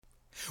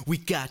We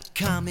got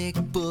comic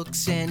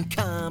books and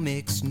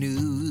comics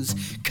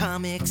news,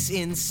 comics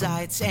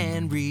insights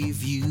and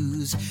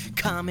reviews,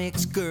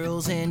 comics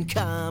girls and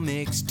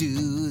comics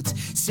dudes,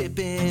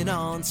 sipping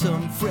on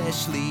some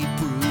freshly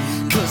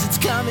brewed. Cause it's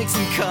comics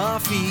and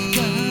coffee,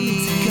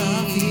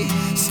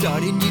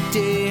 starting your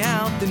day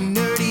out the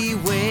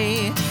nerdy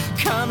way.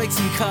 Comics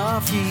and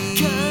coffee,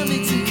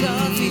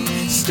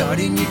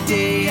 starting your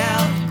day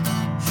out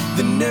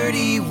the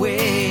nerdy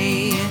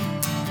way.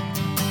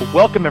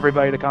 Welcome,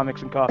 everybody, to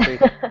Comics and Coffee,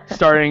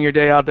 starting your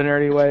day out the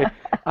nerdy way.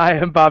 I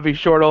am Bobby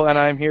Shortle, and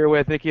I'm here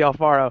with Nikki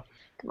Alfaro.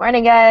 Good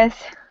morning, guys.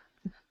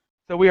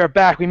 So we are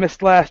back. We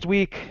missed last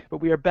week, but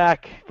we are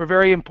back for a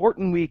very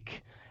important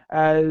week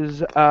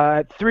as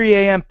at 3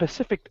 a.m.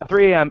 Pacific,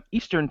 3 a.m.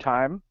 Eastern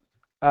Time,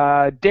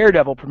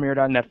 Daredevil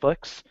premiered on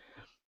Netflix.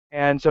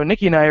 And so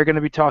Nikki and I are going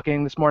to be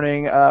talking this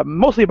morning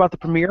mostly about the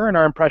premiere and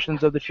our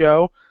impressions of the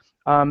show.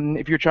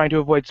 If you're trying to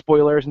avoid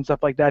spoilers and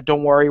stuff like that,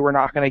 don't worry, we're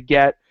not going to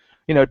get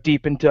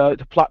deep into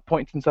plot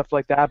points and stuff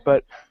like that,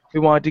 but we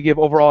wanted to give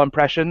overall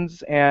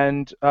impressions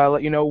and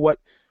let you know what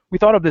we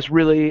thought of this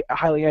really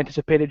highly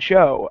anticipated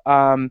show.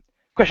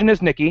 Question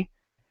is, Nikki,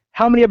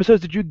 how many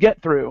episodes did you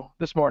get through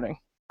this morning?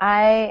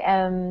 I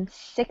am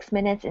 6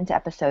 minutes into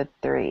episode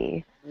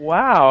 3.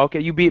 Wow, okay,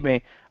 you beat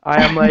me.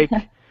 I am like,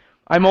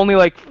 I'm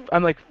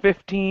like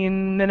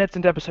 15 minutes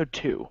into episode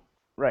 2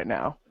 right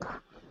now.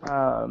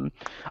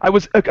 I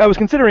was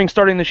considering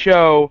starting the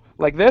show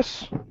like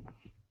this.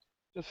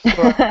 Just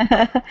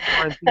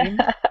quarantine.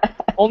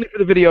 Only for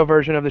the video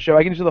version of the show.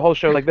 I can do the whole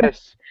show like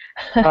this.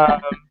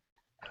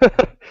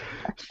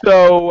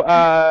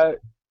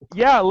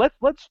 Yeah,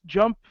 let's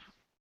jump.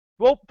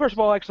 Well, first of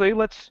all, actually,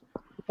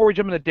 before we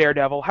jump into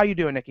Daredevil, how you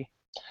doing, Nikki?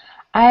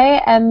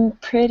 I am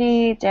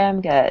pretty damn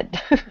good.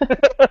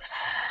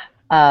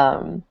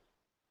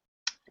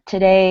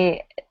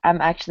 Today,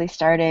 I'm actually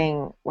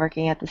starting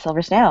working at the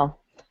Silver Snail,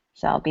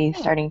 so I'll be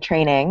starting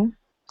training.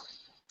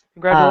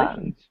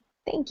 Congratulations.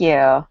 Thank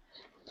you.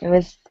 It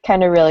was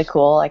kind of really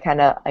cool.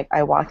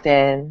 I walked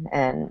in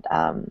and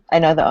I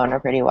know the owner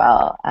pretty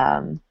well.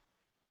 And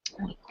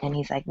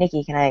he's like,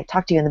 Nikki, can I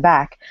talk to you in the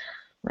back?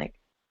 I'm like,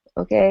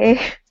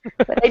 okay,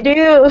 but I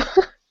do.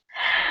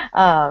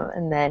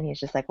 And then he's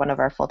just like, one of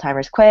our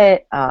full-timers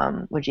quit.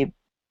 Would you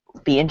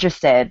be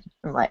interested?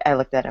 I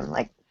looked at him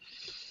like,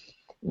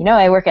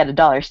 I work at a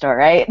dollar store,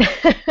 right?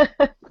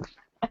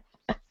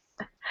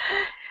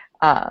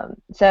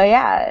 So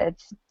yeah,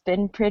 it's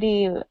been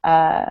pretty.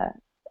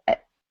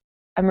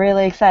 I'm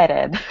really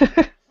excited.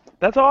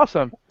 That's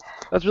awesome.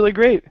 That's really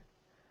great.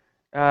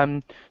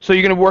 So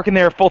you're going to work in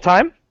there full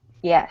time?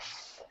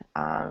 Yes.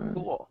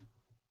 Cool.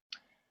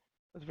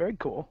 That's very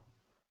cool.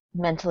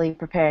 Mentally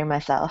preparing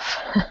myself.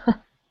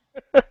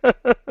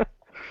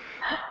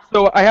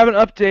 So I have an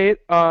update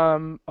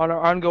on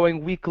our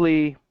ongoing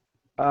weekly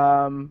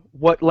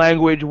what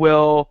language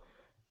will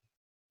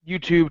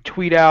YouTube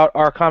tweet out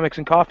our Comics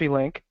and Coffee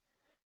link.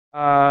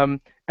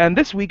 And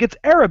this week it's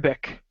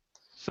Arabic.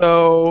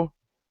 So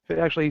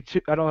actually,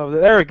 I don't know.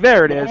 There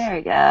it is. There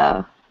we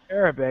go.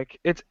 Arabic.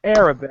 It's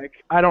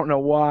Arabic. I don't know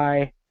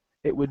why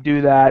it would do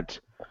that.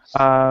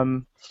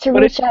 To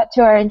reach out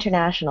to our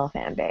international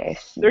fan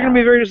base. They're going to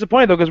be very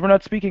disappointed, though, because we're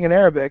not speaking in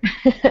Arabic.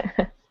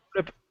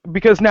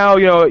 Because now,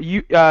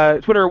 Twitter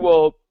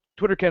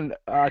can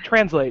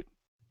translate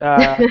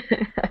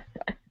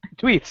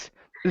tweets.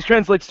 This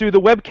translates to the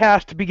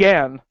webcast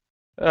began.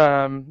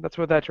 That's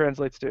what that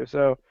translates to.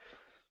 So,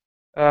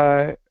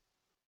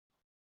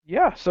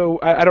 yeah, so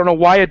I don't know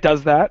why it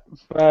does that,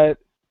 but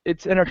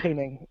it's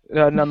entertaining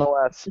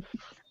nonetheless.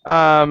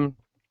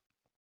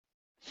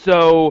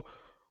 So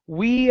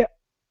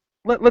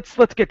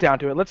let's get down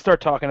to it. Let's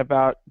start talking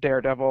about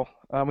Daredevil.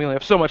 We only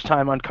have so much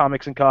time on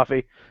Comics and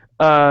Coffee.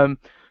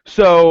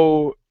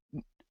 So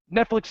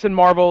Netflix and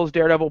Marvel's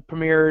Daredevil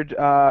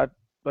premiered,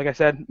 like I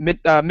said,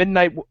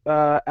 midnight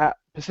at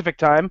Pacific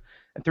time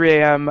and 3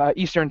 a.m.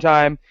 Eastern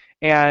time,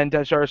 and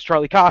stars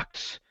Charlie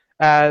Cox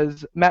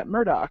as Matt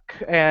Murdock,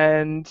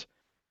 and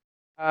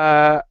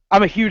I'm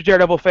a huge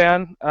Daredevil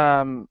fan.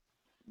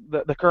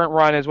 The current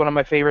run is one of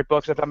my favorite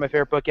books. I've had my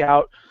favorite book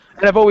out,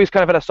 and I've always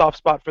kind of had a soft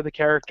spot for the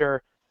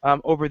character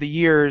over the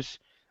years.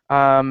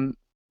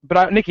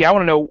 But Nikki, I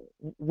want to know,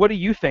 what do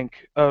you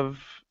think of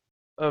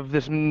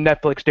this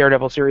Netflix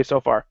Daredevil series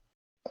so far?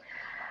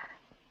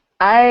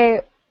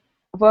 I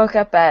woke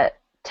up at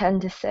 10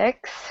 to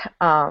 6.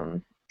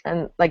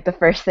 And the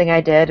first thing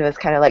I did was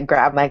kind of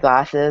grab my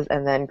glasses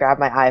and then grab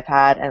my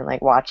iPad and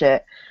watch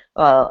it.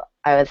 Well,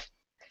 I was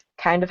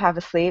kind of half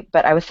asleep,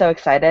 but I was so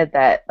excited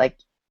that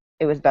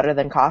it was better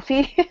than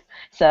coffee.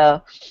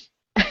 So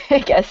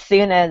as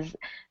soon as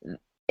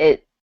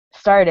it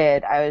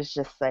started, I was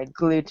just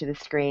glued to the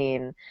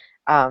screen.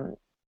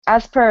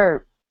 As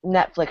per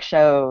Netflix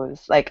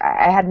shows,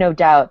 I had no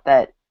doubt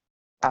that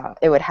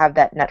it would have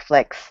that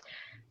Netflix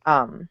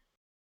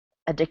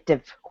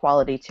addictive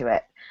quality to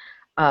it.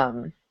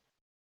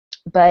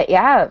 But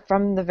yeah,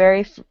 from the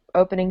very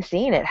opening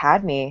scene, it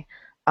had me.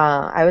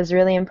 I was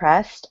really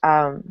impressed.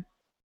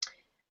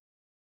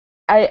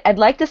 I'd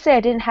like to say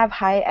I didn't have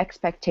high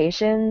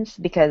expectations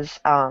because,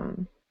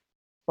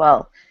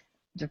 well,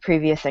 the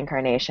previous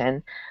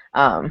incarnation,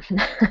 um,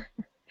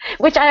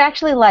 which I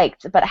actually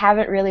liked, but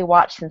haven't really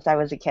watched since I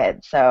was a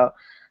kid. So,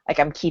 like,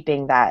 I'm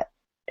keeping that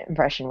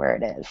impression where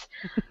it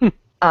is.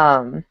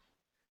 Um,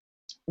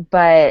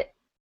 but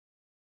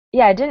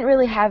yeah, I didn't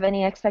really have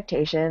any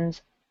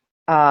expectations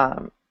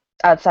um,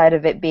 outside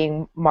of it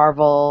being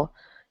Marvel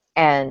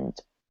and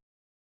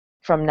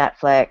from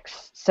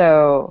Netflix.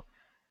 So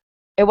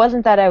it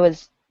wasn't that I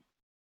was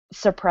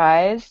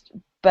surprised,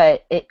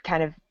 but it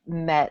kind of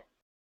met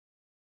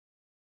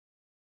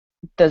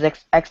those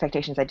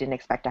expectations I didn't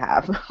expect to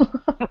have.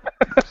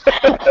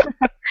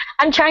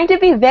 I'm trying to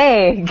be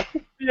vague.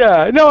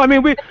 Yeah, no, I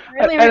mean Really,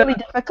 and, really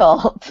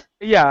difficult.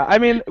 yeah, I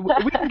mean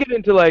we can get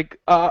into like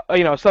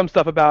some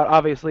stuff about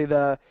obviously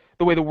the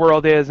way the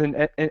world is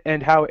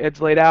and how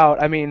it's laid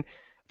out. I mean,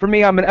 for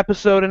me, I'm an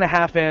episode and a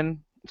half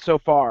in so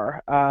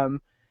far,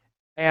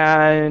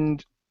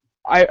 and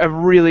I've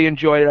really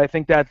enjoyed it. I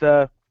think that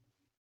the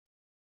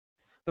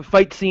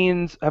fight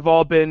scenes have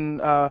all been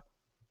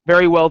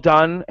very well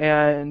done,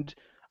 and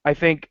I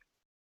think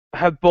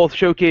have both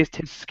showcased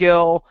his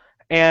skill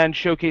and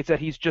showcased that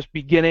he's just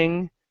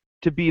beginning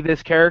to be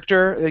this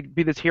character, like,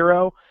 be this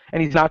hero,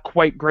 and he's not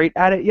quite great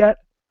at it yet.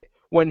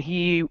 When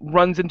he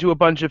runs into a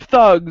bunch of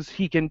thugs,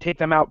 he can take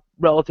them out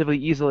relatively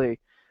easily.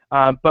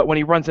 But when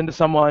he runs into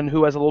someone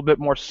who has a little bit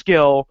more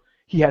skill,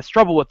 he has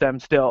trouble with them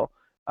still.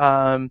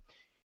 Um,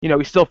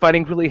 he's still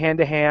fighting really hand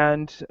to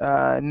hand.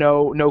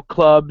 No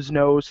clubs,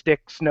 no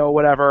sticks, no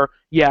whatever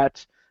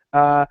yet.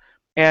 Uh,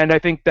 and I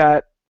think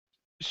that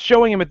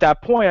showing him at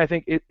that point, I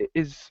think it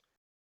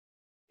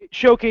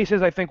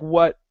showcases, I think,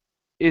 what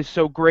is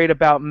so great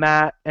about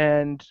Matt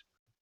and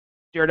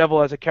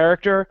Daredevil as a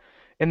character,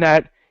 in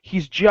that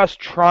he's just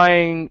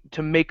trying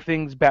to make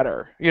things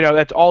better.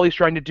 That's all he's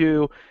trying to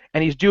do,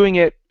 and he's doing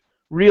it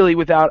really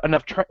without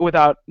enough,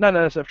 without not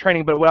enough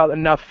training, but without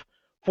enough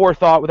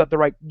forethought, without the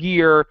right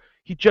gear.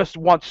 He just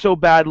wants so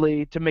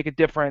badly to make a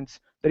difference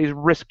that he's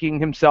risking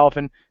himself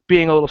and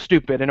being a little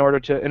stupid in order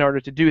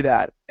to do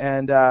that.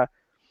 And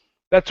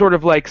that sort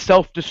of like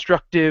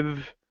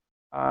self-destructive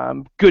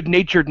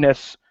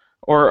good-naturedness,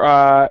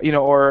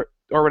 or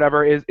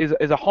whatever, is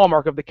a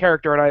hallmark of the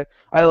character, and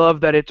I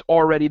love that it's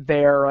already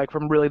there, like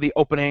from really the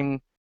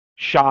opening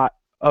shot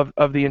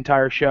of the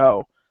entire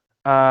show.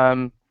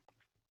 Um,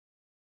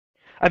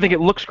 I think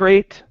it looks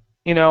great.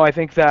 I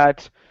think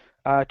that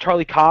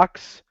Charlie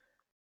Cox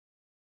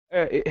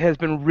it has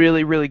been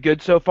really, really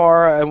good so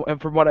far,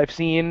 and from what I've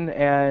seen,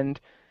 and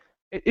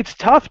it's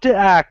tough to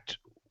act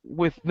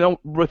with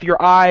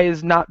your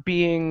eyes not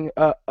being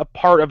a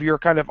part of your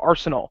kind of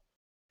arsenal.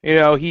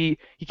 He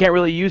can't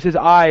really use his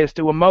eyes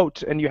to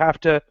emote, and you have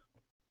to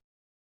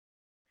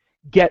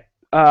get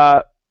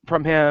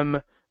from him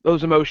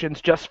those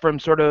emotions just from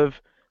sort of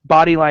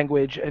body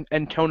language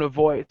and tone of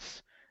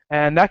voice,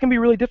 and that can be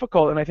really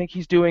difficult. And I think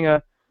he's doing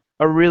a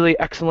really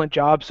excellent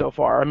job so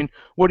far. I mean,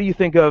 what do you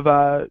think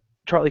of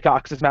Charlie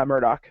Cox as Matt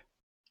Murdock?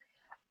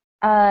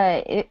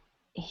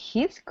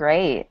 He's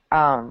great.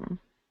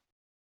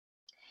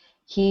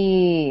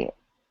 He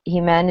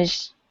he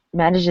manages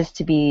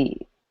to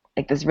be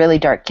like this really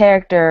dark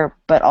character,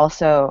 but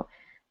also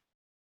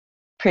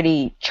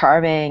pretty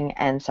charming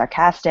and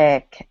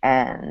sarcastic,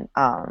 and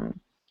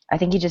I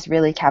think he just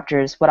really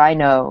captures what I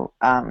know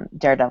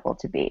Daredevil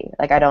to be.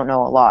 Like I don't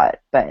know a lot,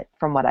 but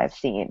from what I've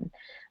seen,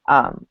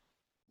 um,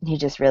 he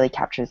just really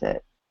captures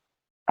it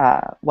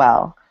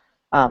well.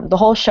 The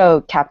whole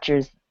show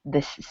captures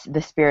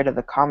the spirit of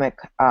the comic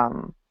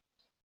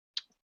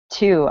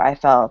too. I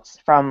felt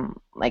from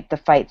like the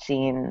fight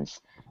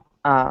scenes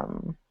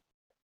um,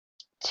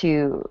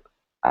 to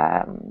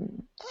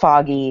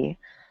Foggy.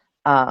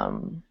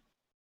 Um,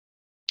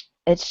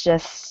 it's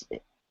just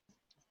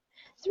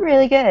it's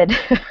really good.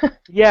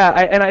 Yeah,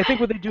 and I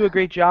think what they do a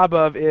great job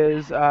of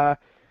is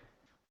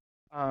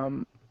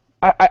um,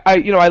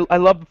 I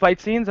love the fight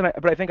scenes,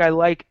 but I think I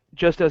like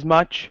just as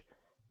much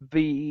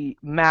the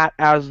Matt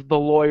as the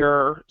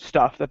lawyer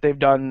stuff that they've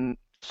done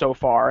so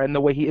far, and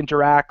the way he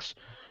interacts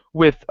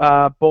with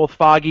both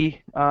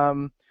Foggy,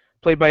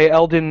 played by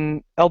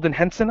Eldon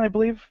Henson, I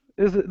believe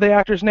is the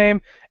actor's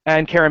name,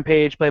 and Karen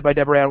Page, played by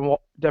Deborah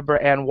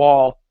Ann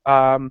Wall,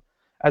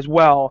 as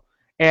well.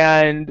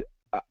 And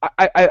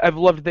I've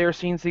loved their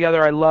scenes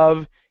together. I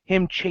love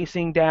him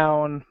chasing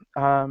down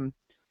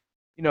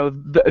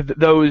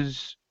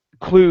those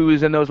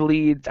clues and those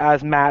leads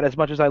as Matt, as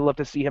much as I love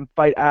to see him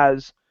fight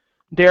as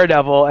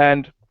Daredevil.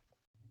 And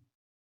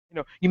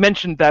you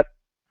mentioned that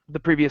the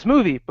previous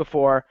movie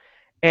before,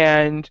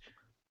 and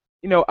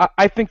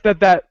I think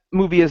that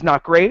movie is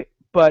not great,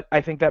 but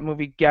I think that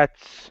movie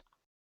gets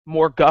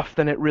more guff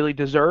than it really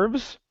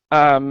deserves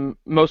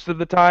most of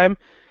the time,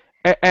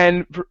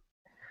 and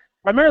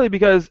primarily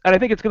because, and I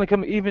think it's going to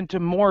come even to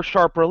more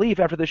sharp relief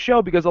after the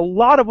show, because a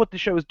lot of what the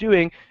show is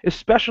doing,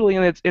 especially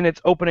in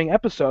its opening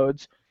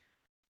episodes,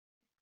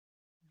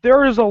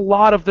 there is a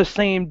lot of the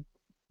same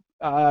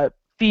uh,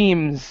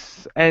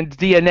 themes and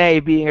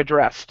DNA being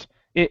addressed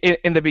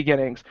in the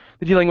beginnings.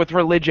 The dealing with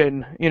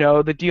religion,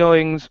 the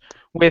dealings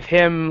with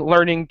him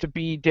learning to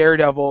be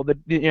Daredevil,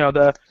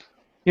 the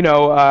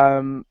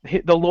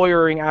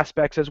lawyering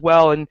aspects as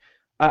well. And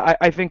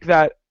I think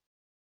that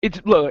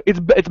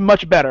it's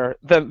much better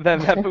than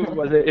that movie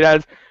was. It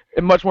has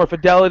much more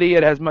fidelity.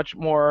 It has much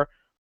more.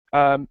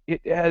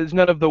 It has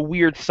none of the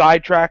weird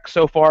sidetracks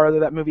so far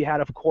that movie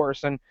had, of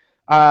course. And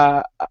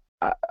I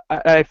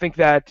think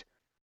that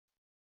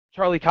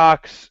Charlie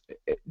Cox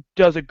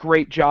does a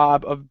great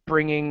job of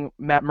bringing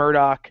Matt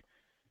Murdock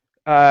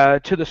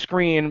to the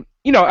screen.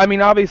 I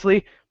mean,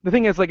 obviously, the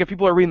thing is, like, if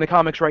people are reading the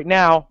comics right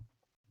now,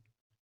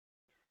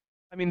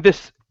 I mean,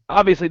 this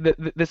obviously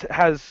this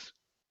has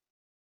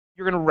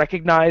you're going to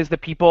recognize the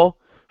people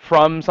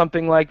from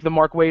something like the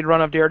Mark Waid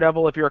run of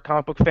Daredevil if you're a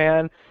comic book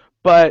fan,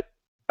 but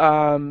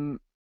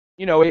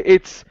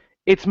it's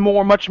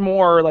much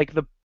more like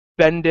the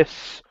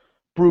Bendis,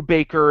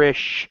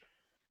 Brubaker-ish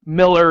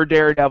Miller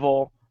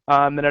Daredevil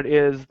than it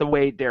is the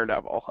Waid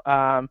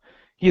Daredevil.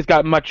 He's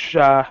got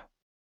a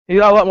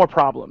lot more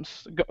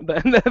problems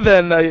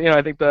than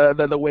I think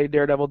the Waid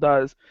Daredevil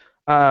does.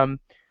 And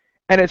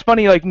it's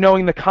funny, like,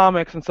 knowing the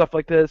comics and stuff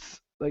like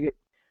this, like,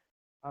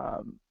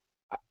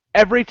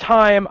 every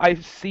time I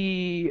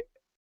see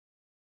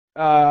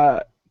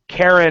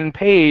Karen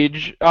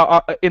Page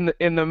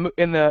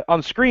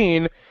on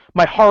screen,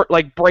 my heart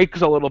like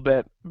breaks a little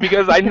bit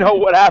because I know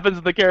what happens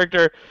to the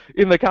character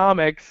in the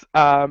comics.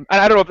 And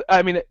I don't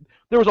know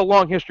there was a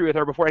long history with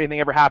her before anything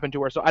ever happened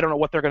to her, so I don't know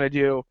what they're gonna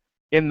do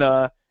in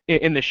the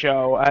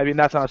show. I mean,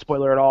 that's not a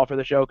spoiler at all for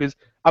the show because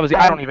obviously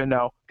I don't even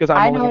know because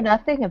I know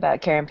nothing about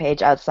Karen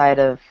Page outside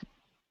of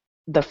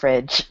the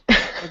fridge.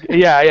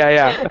 Yeah.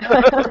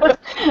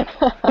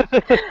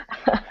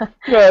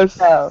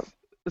 Yes.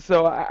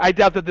 So I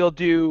doubt that they'll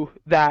do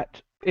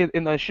that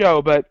in the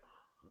show, but.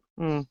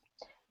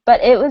 But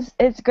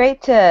it's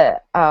great to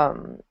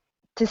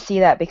see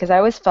that because I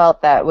always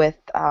felt that with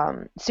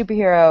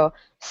superhero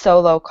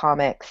solo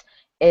comics,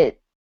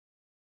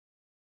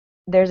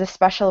 there's a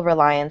special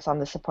reliance on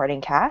the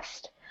supporting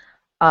cast,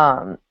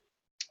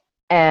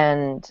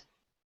 and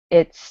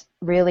it's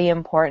really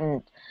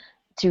important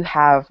to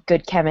have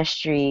good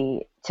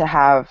chemistry, to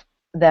have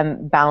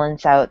them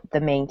balance out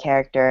the main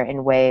character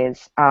in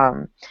ways.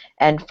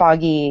 And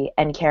Foggy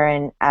and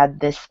Karen add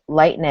this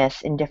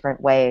lightness in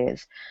different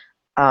ways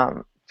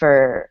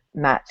for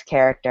Matt's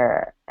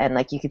character. And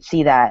like you could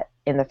see that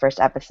in the first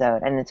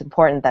episode. And it's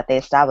important that they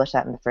establish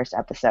that in the first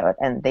episode.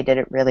 And they did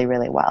it really,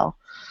 really well.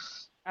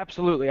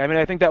 Absolutely. I mean,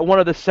 I think that one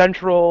of the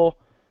central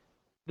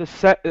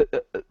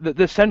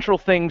the central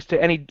things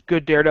to any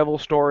good Daredevil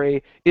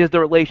story is the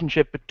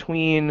relationship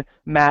between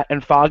Matt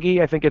and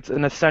Foggy. I think it's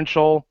an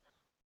essential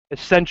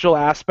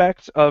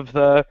aspect of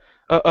the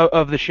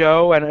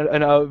show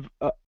and of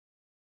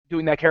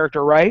doing that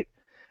character right.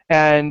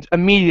 And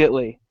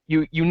immediately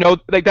you know,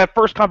 like, that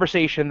first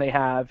conversation they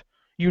have,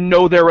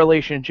 their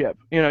relationship.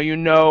 You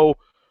know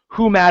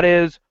who Matt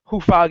is, who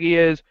Foggy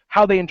is,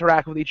 how they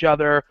interact with each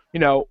other.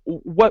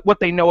 What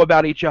they know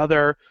about each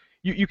other.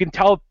 You can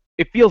tell.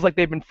 It feels like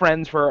they've been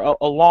friends for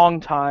a long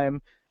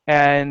time,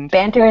 and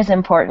banter is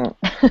important.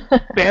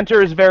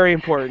 Banter is very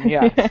important.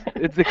 Yes,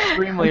 it's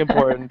extremely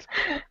important.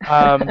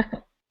 I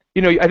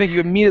think you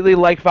immediately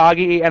like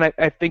Foggy, and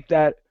I think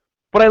that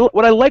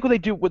what I like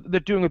what they're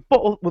doing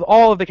with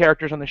all of the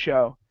characters on the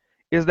show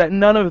is that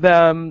none of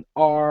them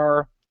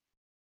are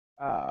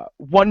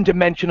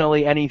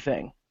one-dimensionally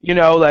anything.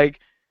 Like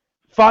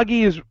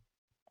Foggy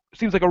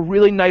seems like a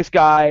really nice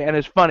guy and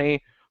is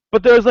funny.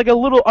 But there's like a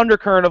little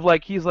undercurrent of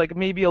like he's like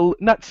maybe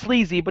not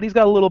sleazy, but he's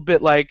got a little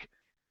bit like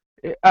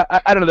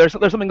I don't know. There's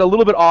something a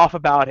little bit off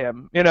about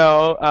him, and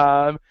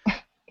I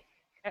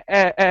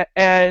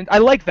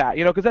like that,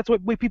 because that's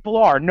what people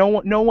are. No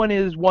one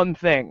is one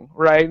thing,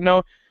 right?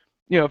 No,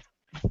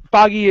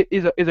 Foggy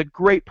is a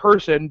great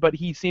person, but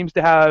he seems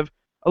to have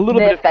a little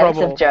bit of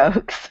trouble. Offensive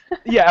jokes.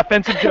 Yeah,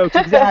 offensive jokes,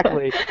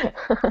 exactly.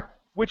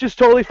 Which is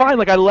totally fine.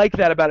 Like, I like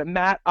that about it.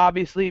 Matt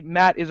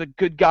is a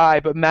good guy,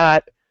 but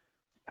Matt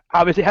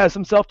obviously has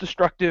some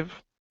self-destructive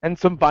and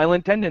some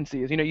violent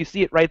tendencies. You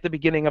see it right at the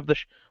beginning of the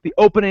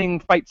opening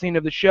fight scene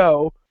of the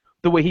show,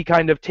 the way he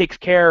kind of takes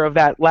care of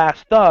that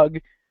last thug.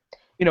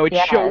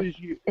 It shows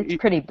you. It's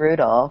pretty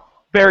brutal.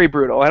 Very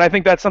brutal, and I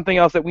think that's something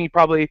else that we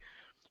probably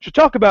should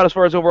talk about as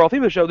far as overall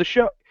theme of the show. The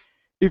show,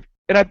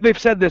 they've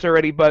said this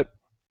already, but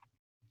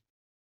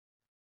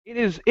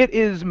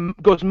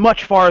it goes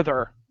much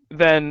farther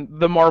than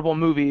the Marvel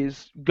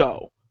movies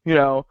go.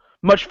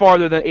 Much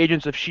farther than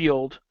Agents of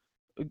S.H.I.E.L.D.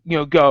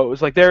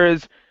 Goes. Like,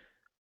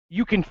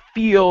 you can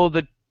feel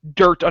the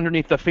dirt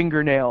underneath the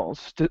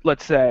fingernails,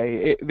 let's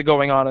say,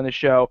 going on in the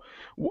show.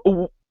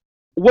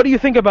 What do you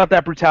think about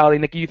that brutality,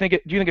 Nikki? Do you think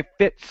it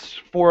fits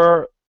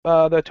for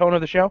the tone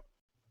of the show?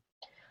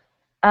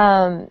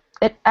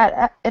 It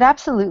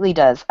absolutely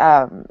does.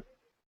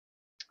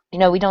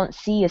 We don't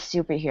see a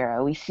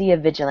superhero; we see a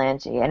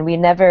vigilante, and we've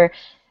never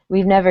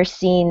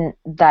seen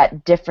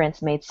that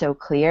difference made so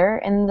clear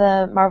in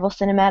the Marvel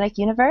Cinematic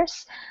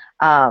Universe.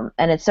 And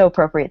it's so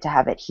appropriate to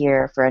have it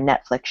here for a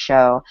Netflix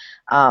show,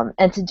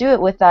 and to do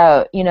it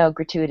without,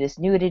 gratuitous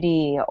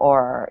nudity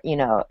or,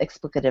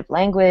 explicative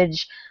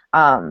language.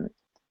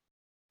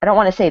 I don't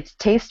want to say it's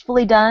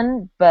tastefully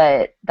done,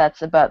 but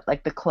that's about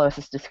like the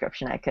closest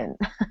description I can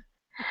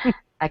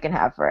I can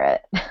have for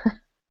it.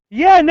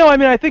 Yeah, no, I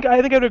mean, I think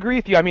I would agree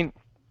with you. I mean,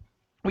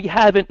 we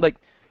haven't like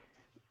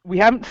we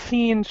haven't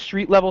seen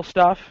street level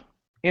stuff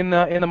in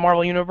the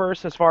Marvel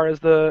universe as far as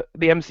the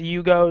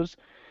MCU goes.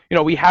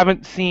 We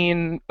haven't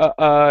seen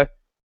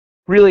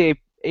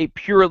really a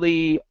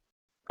purely.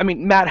 I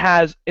mean, Matt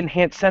has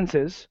enhanced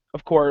senses,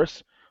 of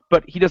course,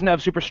 but he doesn't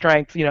have super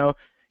strength.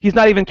 He's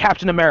not even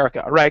Captain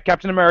America, right?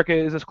 Captain America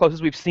is as close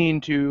as we've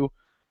seen to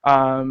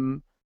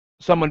um,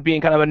 someone being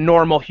kind of a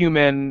normal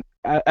human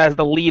as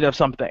the lead of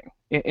something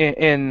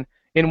in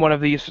one of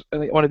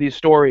these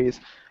stories,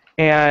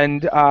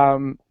 and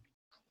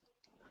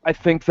I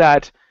think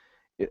that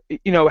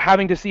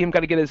having to see him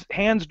kind of get his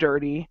hands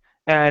dirty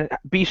and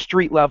be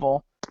street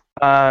level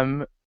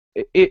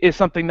is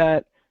something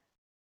that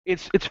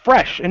it's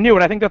fresh and new,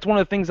 and I think that's one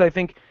of the things I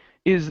think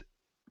is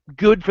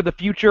good for the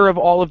future of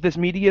all of this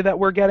media that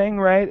we're getting,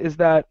 right? Is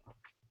that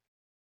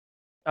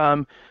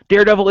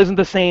Daredevil isn't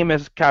the same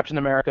as Captain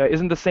America,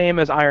 isn't the same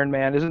as Iron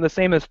Man, isn't the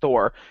same as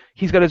Thor.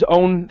 He's got his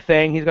own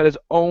thing, he's got his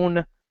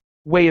own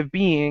way of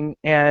being,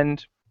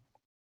 and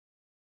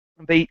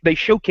they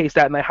showcase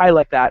that and they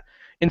highlight that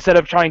instead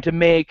of trying to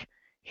make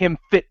him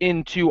fit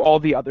into all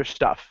the other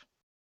stuff.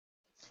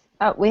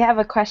 We have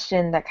a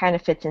question that kind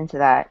of fits into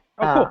that,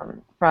 Oh,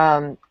 cool.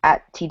 from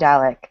at T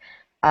Dalek.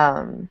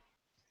 Um,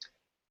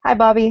 Hi,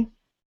 Bobby.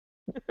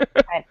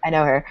 I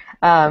know her.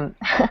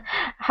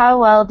 How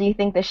well do you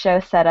think the show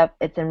set up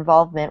its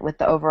involvement with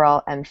the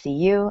overall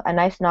MCU? A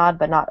nice nod,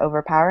 but not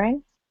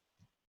overpowering?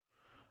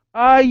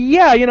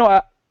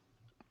 Yeah,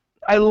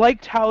 I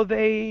liked how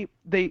they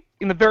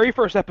in the very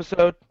first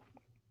episode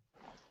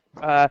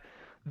uh,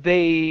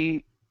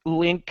 they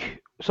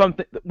link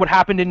something what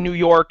happened in New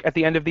York at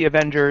the end of the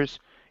Avengers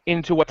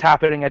into what's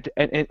happening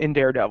in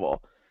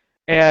Daredevil,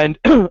 and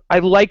I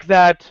like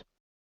that.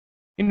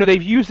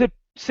 They've used it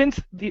since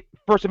the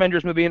first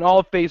Avengers movie and all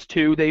of Phase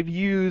Two. They've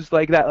used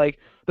like that, like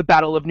the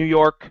Battle of New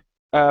York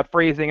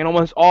phrasing in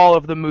almost all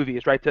of the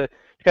movies, right, to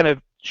kind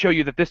of show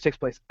you that this takes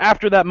place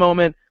after that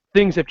moment.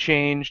 Things have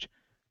changed,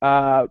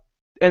 uh,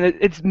 and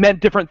it's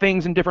meant different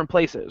things in different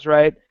places,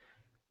 right?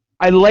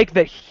 I like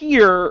that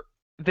here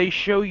they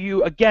show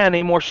you again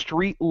a more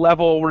street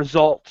level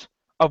result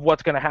of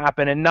what's going to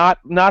happen, and not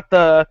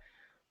the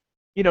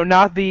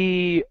not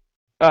the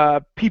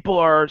people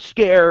are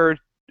scared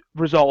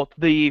result.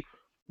 The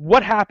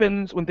what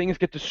happens when things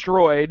get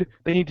destroyed?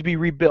 They need to be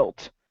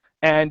rebuilt,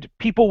 and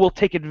people will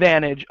take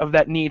advantage of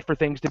that need for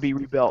things to be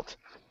rebuilt.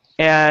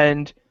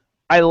 And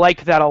I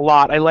liked that a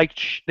lot. I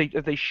liked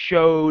they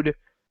showed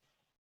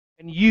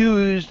and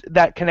used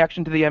that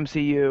connection to the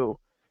MCU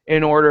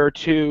in order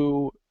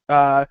to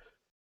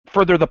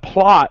further the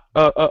plot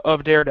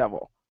of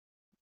Daredevil.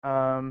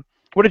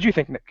 What did you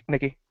think,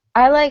 Nikki?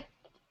 I like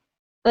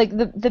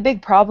the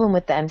big problem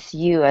with the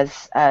MCU,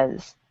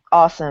 as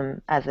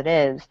awesome as it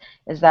is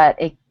that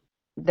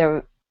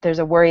there's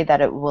a worry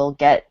that it will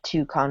get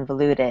too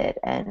convoluted,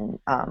 and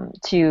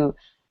too,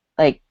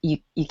 like,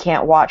 you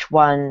can't watch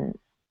one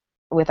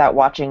without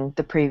watching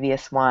the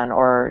previous one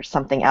or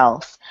something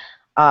else.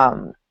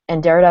 And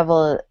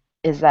Daredevil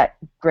is that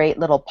great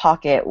little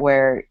pocket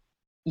where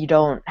you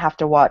don't have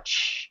to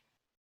watch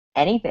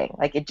anything.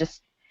 Like, it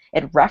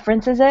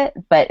references it,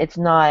 but it's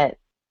not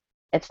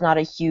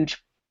a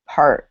huge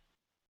part.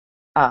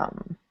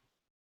 Um,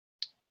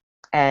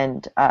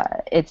 and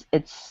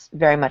it's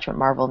very much what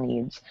Marvel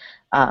needs,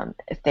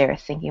 if they're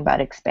thinking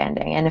about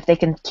expanding, and if they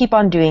can keep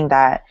on doing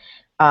that,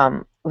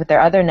 with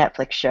their other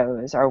Netflix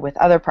shows or with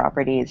other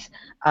properties,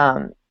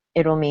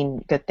 it'll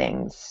mean good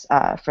things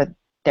for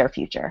their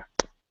future.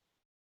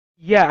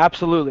 Yeah,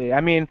 absolutely. I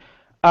mean,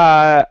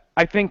 I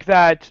think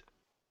that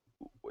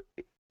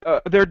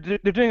they're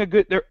doing a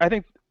good. I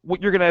think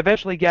what you're going to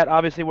eventually get,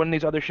 obviously, when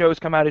these other shows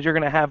come out, is you're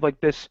going to have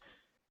like this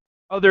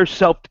other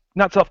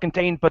not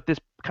self-contained, but this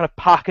kind of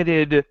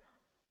pocketed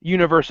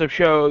universe of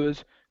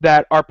shows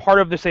that are part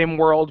of the same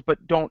world,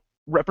 but don't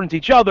reference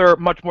each other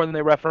much more than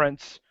they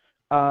reference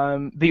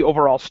the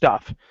overall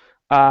stuff.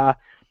 Uh,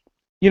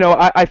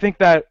 I think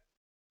that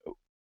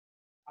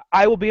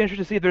I will be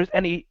interested to see if there's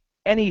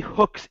any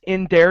hooks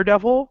in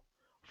Daredevil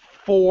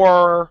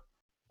for,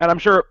 and I'm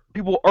sure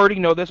people already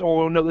know this or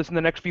will know this in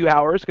the next few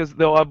hours because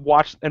they'll have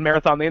watched and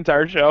marathon the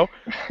entire show.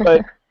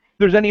 But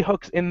there's any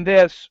hooks in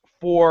this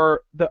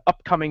for the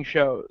upcoming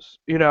shows.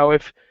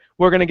 If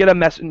we're going to get a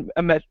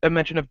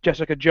mention of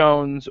Jessica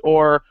Jones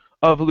or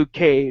of Luke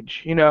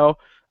Cage, and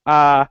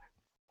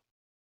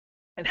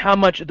how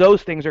much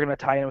those things are going to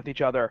tie in with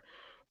each other.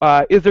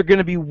 Is there going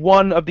to be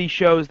one of these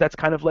shows that's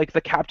kind of like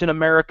the Captain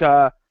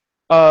America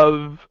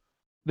of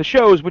the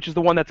shows, which is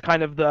the one that's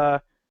kind of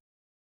the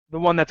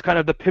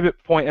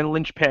pivot point and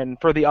linchpin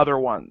for the other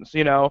ones?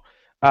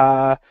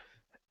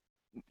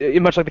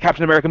 much like the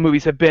Captain America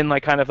movies have been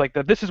like kind of like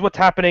this is what's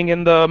happening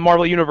in the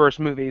Marvel Universe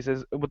movies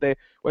is what they,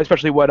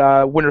 especially what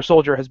Winter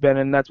Soldier has been,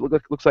 and that's what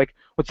looks like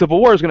what Civil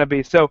War is going to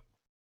be. So,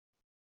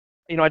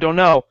 I don't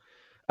know.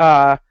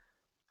 Uh,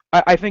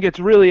 I think it's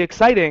really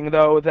exciting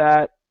though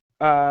that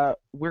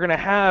we're going to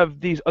have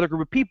these other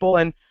group of people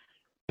and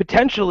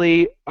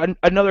potentially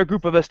another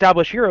group of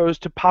established heroes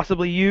to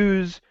possibly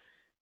use.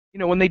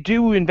 When they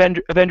do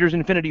Avengers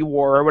Infinity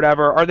War or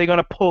whatever, are they going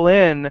to pull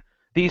in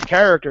these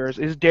characters?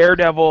 Is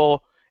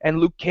Daredevil and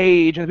Luke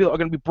Cage and people are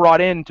going to be brought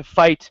in to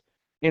fight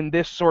in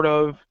this sort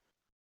of,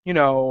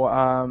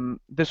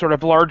 this sort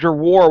of larger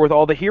war with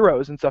all the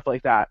heroes and stuff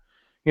like that?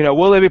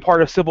 Will they be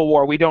part of Civil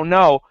War? We don't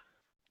know.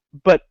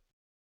 But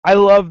I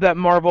love that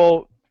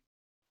Marvel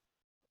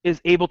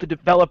is able to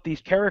develop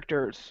these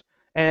characters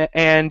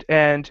and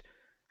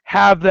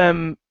have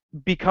them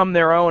become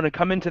their own and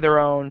come into their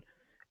own,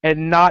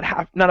 and not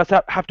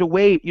have to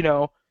wait,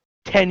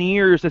 10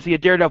 years to see a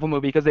Daredevil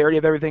movie because they already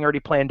have everything already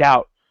planned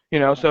out,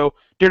 So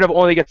Daredevil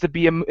only gets to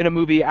be in a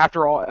movie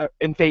after all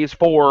in Phase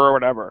 4 or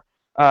whatever.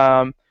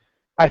 I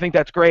think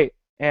that's great,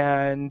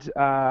 and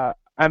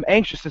I'm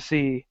anxious to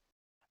see.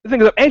 The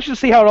thing is, I'm anxious to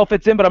see how it all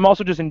fits in, but I'm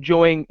also just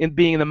enjoying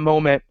being in the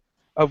moment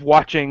of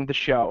watching the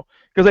show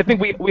because I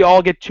think we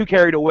all get too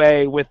carried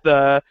away with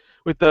the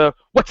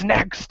what's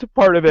next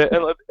part of it,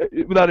 and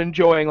without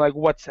enjoying like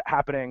what's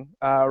happening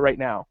right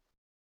now.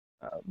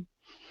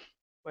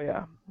 But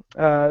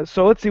yeah.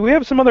 So let's see. We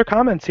have some other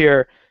comments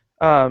here.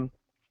 At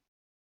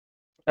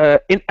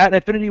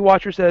Infinity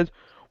Watcher says,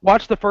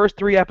 watch the first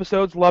 3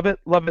 episodes. Love it,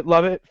 love it,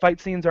 love it. Fight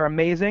scenes are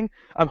amazing.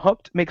 I'm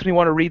hooked. Makes me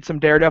want to read some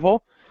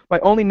Daredevil. My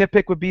only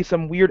nitpick would be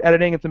some weird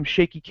editing and some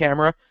shaky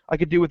camera. I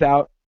could do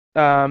without.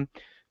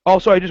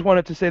 Also, I just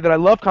wanted to say that I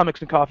love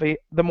Comics and Coffee.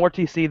 The more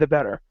TC, the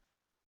better.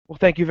 Well,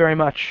 thank you very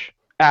much,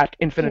 at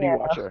Infinity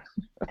Watcher.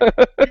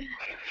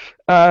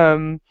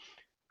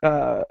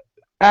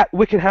 At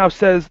Wicked House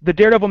says, the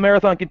Daredevil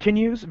marathon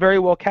continues. Very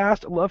well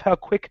cast. Love how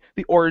quick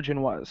the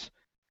origin was.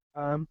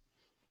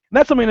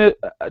 That's something to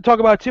talk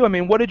about, too. I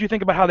mean, what did you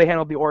think about how they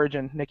handled the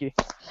origin, Nikki?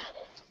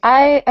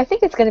 I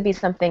think it's going to be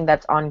something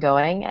that's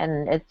ongoing,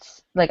 and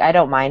it's, like, I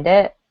don't mind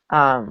it.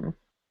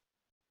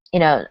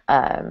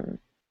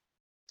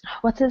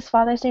 What's his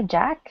father's name?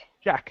 Jack?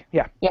 Jack,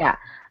 yeah. Yeah.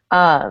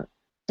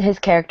 His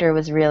character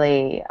was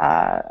really,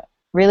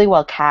 really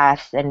well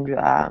cast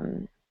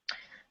and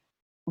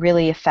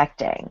really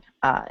affecting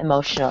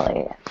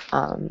emotionally.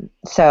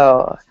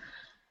 So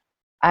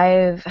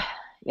I'm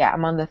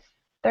on the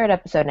 3rd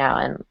episode now,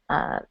 and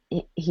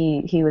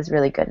he was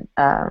really good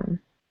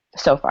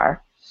so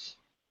far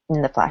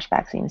in the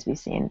flashback scenes we've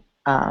seen.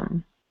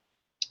 I'm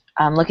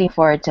looking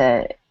forward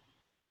to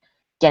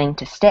getting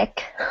to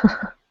Stick.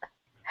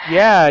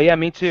 Yeah,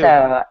 me too.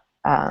 So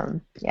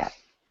yeah.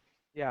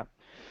 Yeah.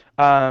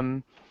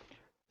 I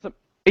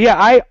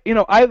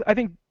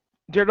think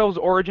Daredevil's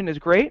origin is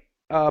great.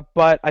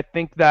 But I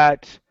think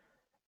the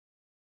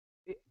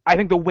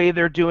way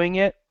they're doing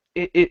it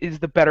is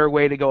the better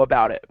way to go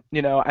about it.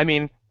 I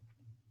mean,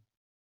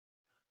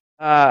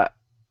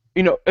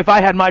 if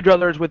I had my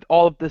druthers with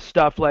all of this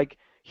stuff, like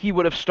he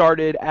would have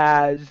started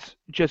as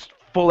just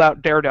full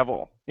out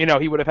Daredevil.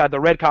 He would have had the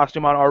red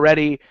costume on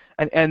already,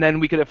 and then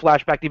we could have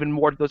flashbacked even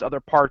more to those other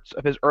parts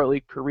of his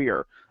early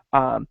career.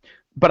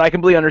 But I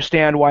completely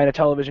understand why in a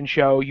television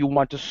show you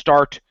want to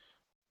start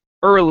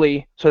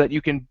early so that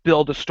you can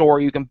build a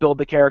story, you can build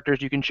the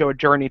characters, you can show a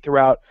journey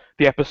throughout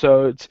the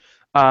episodes.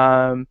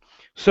 So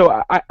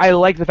I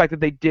like the fact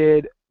that they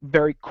did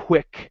very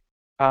quick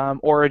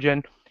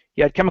origin.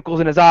 He had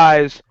chemicals in his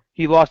eyes,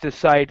 he lost his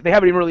sight. They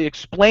haven't even really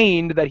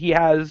explained that he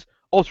has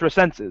ultra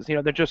senses.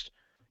 They're just,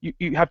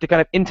 you have to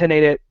kind of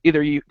intonate it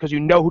either because you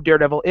know who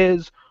Daredevil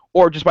is,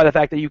 or just by the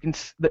fact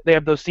that they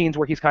have those scenes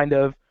where he's kind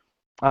of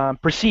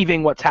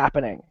perceiving what's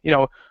happening.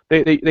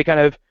 They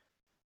kind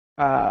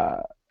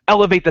of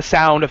elevate the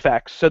sound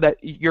effects so that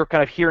you're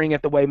kind of hearing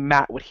it the way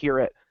Matt would hear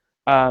it.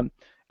 And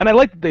I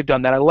like that they've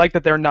done that. I like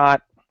that they're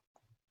not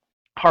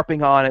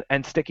harping on it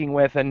and sticking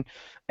with and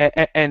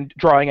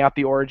drawing out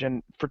the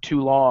origin for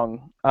too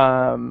long.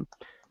 I'm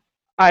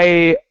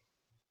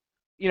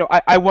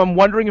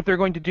wondering if they're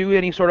going to do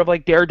any sort of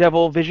like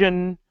Daredevil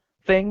Vision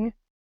thing,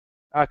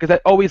 because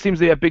that always seems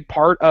to be a big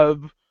part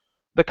of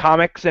the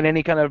comics and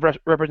any kind of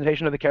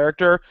representation of the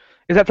character.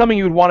 Is that something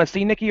you would want to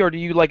see, Nikki, or do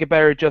you like it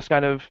better just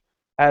kind of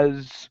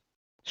as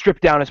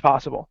stripped down as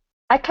possible?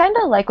 I kind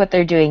of like what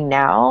they're doing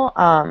now.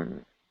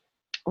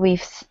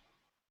 We've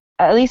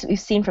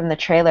seen from the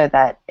trailer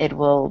that it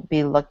will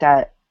be looked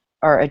at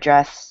or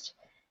addressed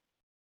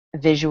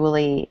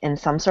visually in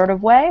some sort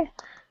of way.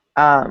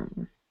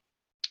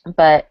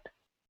 But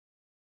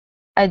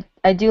I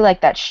do like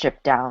that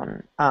stripped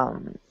down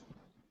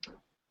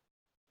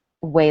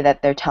way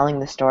that they're telling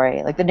the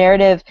story. Like the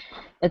narrative,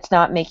 it's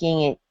not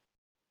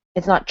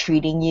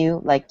treating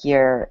you like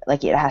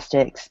it has to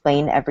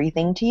explain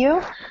everything to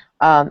you,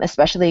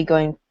 especially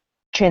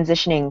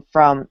transitioning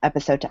from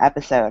episode to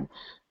episode.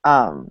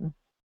 I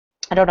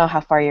don't know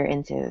how far you're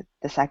into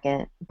the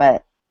second,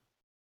 but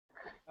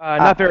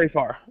not very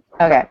far.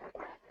 Okay,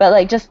 but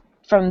like just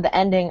from the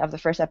ending of the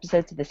first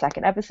episode to the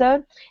second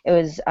episode, it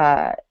was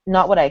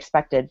not what I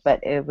expected, but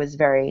it was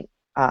very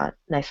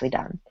nicely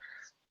done.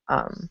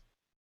 Um,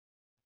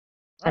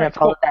 All and right, it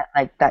cool.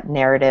 followed that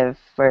narrative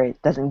where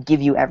it doesn't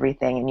give you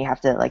everything, and you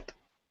have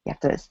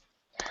to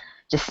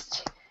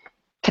just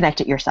connect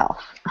it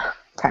yourself,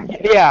 kind of.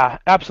 Yeah,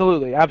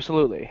 absolutely,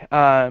 absolutely.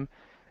 And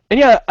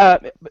yeah,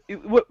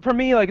 for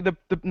me, like the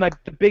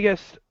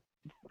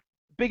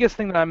biggest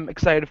thing that I'm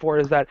excited for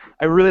is that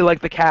I really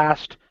like the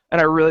cast and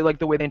I really like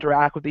the way they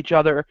interact with each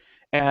other,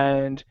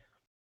 and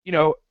you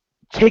know,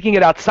 taking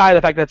it outside of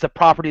the fact that it's a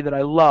property that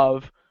I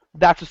love,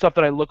 that's the stuff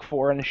that I look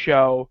for in a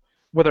show,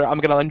 whether I'm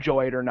gonna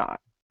enjoy it or not.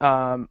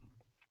 Um,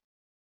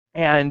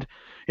 and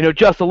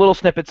just a little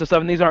snippets of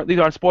stuff. And these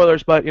aren't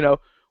spoilers, but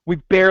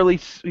we've barely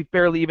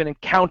even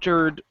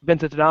encountered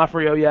Vincent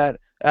D'Onofrio yet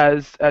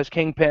as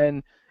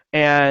Kingpin,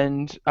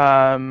 and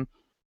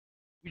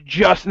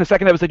just in the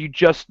second episode you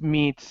just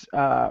meet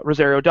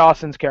Rosario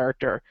Dawson's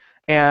character,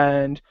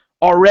 and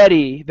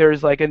already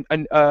there's like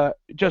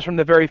just from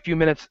the very few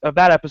minutes of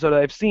that episode that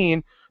I've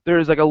seen,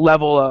 there's like a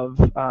level of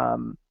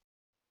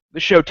the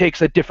show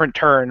takes a different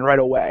turn right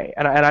away,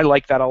 and I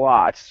like that a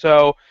lot.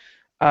 So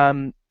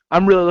um,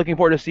 I'm really looking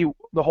forward to see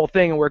the whole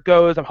thing and where it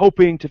goes. I'm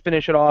hoping to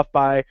finish it off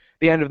by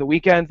the end of the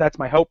weekend. That's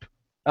my hope.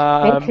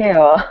 Me Because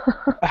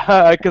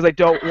too. I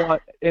don't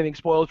want anything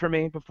spoiled for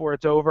me before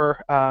it's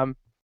over.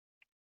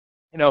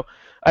 You know,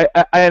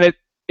 and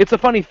it's a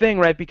funny thing,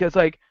 right? Because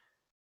like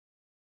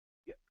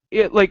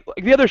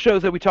the other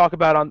shows that we talk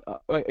about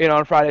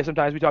on Friday,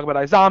 sometimes we talk about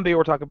iZombie, or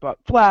we'll talk about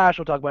Flash,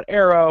 we'll talk about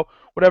Arrow,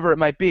 whatever it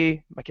might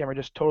be. My camera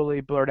just totally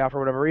blurred out for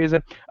whatever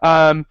reason.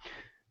 Uh,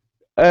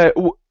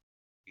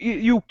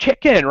 you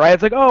check in, right?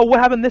 It's like, oh, what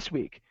happened this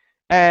week?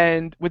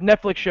 And with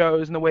Netflix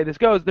shows and the way this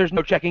goes, there's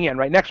no checking in,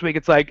 right? Next week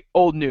it's like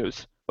old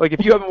news. Like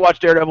if you haven't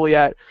watched Daredevil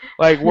yet,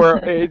 like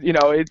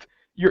it's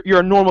you're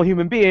a normal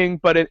human being,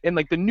 but in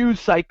like the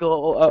news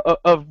cycle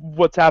of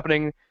what's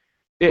happening,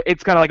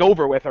 it's kind of like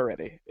over with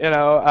already,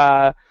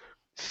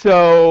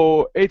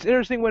 So it's an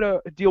interesting way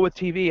to deal with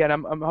TV, and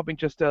I'm hoping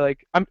just to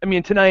I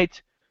mean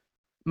tonight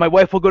my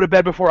wife will go to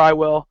bed before I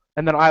will,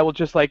 and then I will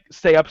just like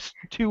stay up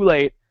too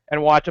late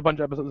and watch a bunch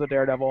of episodes of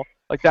Daredevil.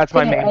 Like that's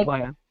my Okay, main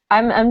plan.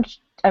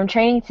 I'm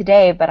training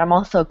today, but I'm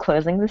also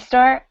closing the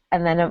store,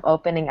 and then I'm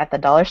opening at the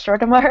dollar store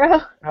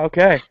tomorrow.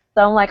 Okay.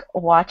 So I'm like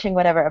watching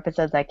whatever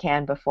episodes I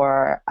can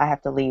before I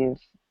have to leave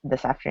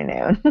this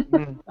afternoon.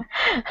 Mm.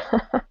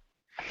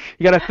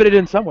 You gotta fit it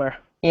in somewhere.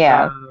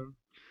 Yeah.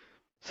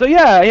 So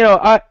yeah,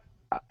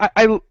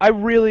 I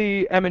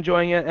really am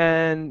enjoying it,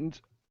 and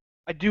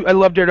I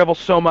love Daredevil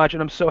so much,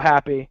 and I'm so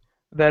happy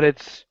that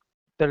it's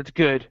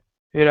good,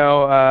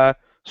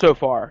 so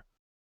far.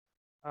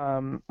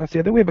 Let's see,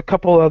 I think we have a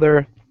couple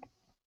other.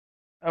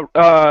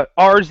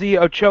 RZ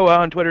Ochoa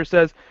on Twitter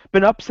says,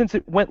 "Been up since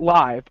it went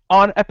live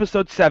on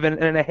episode 7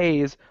 and in a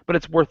haze, but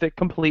it's worth it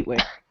completely."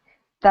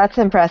 That's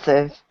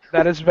impressive.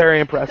 That is very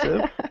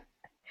impressive.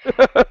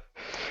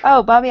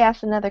 Oh, Bobby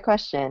asked another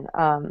question.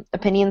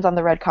 Opinions on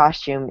the red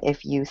costume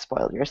if you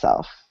spoiled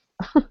yourself.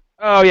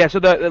 Oh yeah, so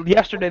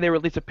yesterday they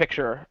released a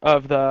picture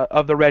of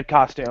the red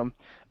costume.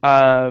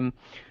 Um,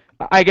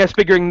 I guess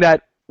figuring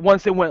that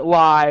once it went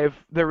live,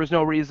 there was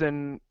no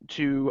reason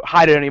to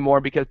hide it anymore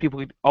because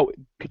people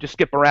could just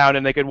skip around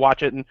and they could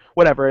watch it and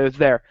whatever, it was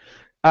there.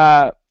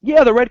 Yeah,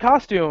 the red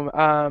costume.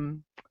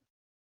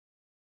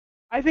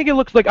 I think it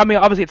looks like, I mean,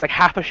 obviously it's like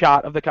half a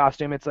shot of the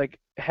costume. It's like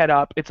head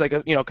up. It's like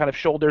kind of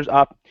shoulders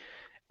up.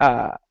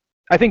 Uh,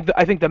 I think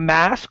the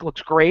mask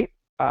looks great.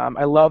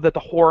 I love that the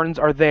horns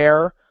are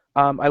there.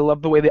 I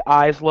love the way the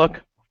eyes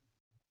look.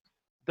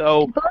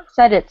 Though People have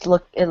said it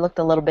looked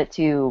a little bit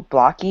too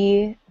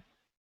blocky,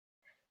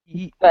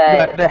 the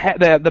but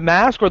the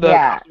mask or the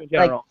yeah, costume in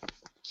like general.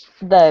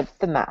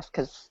 the mask,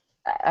 because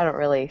I don't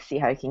really see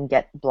how you can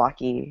get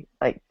blocky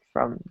like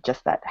from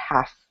just that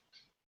half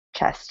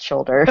chest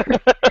shoulder.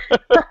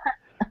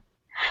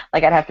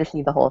 Like I'd have to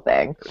see the whole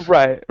thing.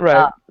 Right, right.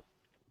 Uh,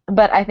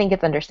 but I think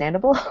it's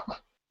understandable.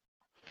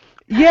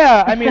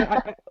 Yeah, I mean,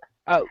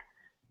 uh,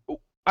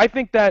 I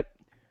think that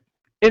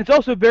it's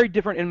also very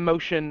different in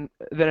motion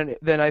than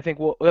I think.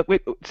 Well,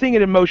 seeing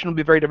it in motion will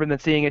be very different than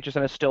seeing it just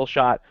in a still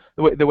shot.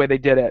 The way they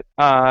did it.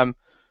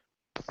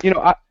 You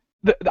know,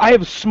 I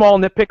have small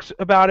nitpicks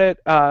about it.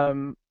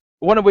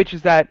 One of which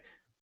is that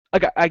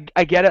like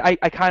I get it.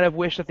 I kind of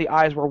wish that the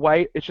eyes were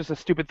white. It's just a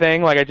stupid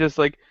thing. Like I just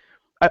like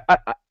I I,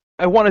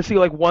 I want to see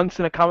like once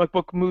in a comic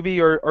book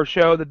movie or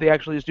show that they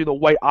actually just do the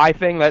white eye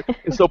thing that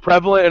is so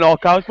prevalent in all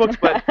comic books.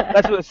 But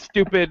that's a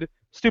stupid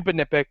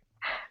nitpick.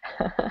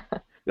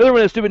 The other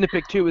one, a stupid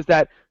nitpick too, is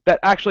that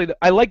actually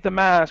I like the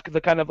mask, the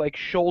kind of like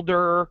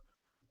shoulder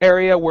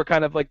area where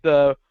kind of like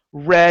the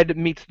red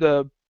meets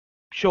the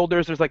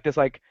shoulders. There's like this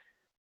like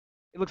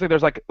it looks like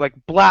there's like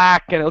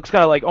black, and it looks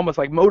kind of like almost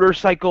like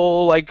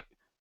motorcycle like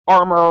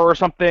armor or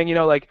something,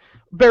 like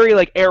very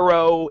like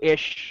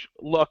Arrow-ish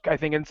look, I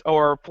think,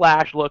 or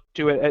Flash look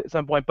to it at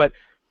some point. But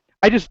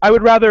I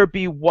would rather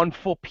be one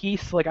full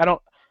piece. Like I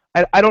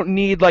don't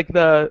need like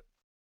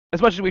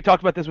as much as we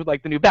talked about this with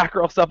like the new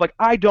Batgirl stuff, like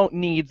I don't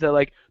need the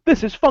like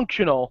this is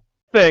functional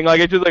thing. Like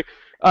it's just like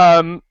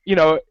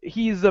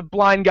he's a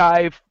blind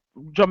guy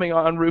jumping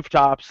on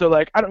rooftops, so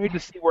like I don't need to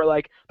see where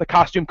like the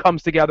costume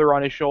comes together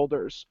on his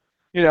shoulders.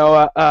 You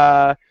know,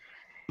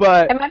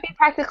 but It might be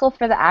practical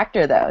for the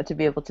actor though to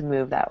be able to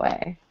move that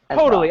way as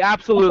totally, well.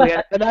 absolutely,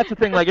 and that's the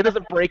thing. Like it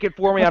doesn't break it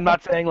for me. I'm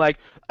not saying like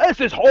this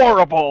is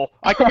horrible.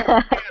 I can't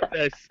stand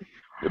this.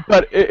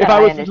 But No, if I I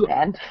was to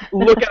understand.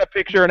 look at a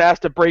picture and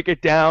asked to break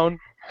it down,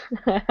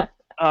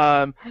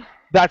 um,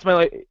 that's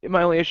my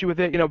only issue with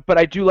it. But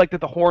I do like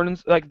that the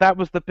horns, like that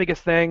was the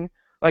biggest thing.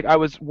 Like I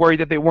was worried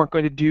that they weren't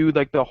going to do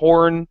like the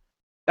horn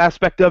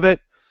aspect of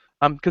it,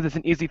 because it's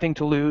an easy thing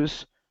to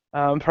lose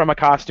from a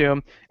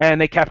costume,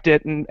 and they kept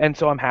it, and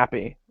so I'm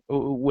happy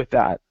with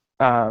that.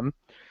 I'm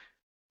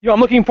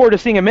looking forward to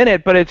seeing him in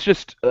it, but it's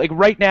just like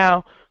right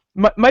now,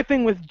 my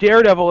thing with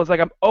Daredevil is like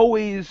I'm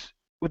always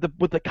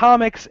with the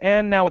comics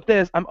and now with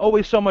this, I'm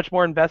always so much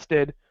more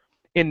invested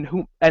in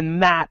who and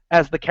Matt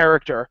as the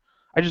character.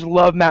 I just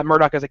love Matt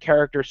Murdock as a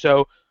character.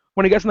 So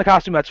when he gets in the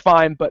costume, that's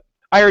fine. But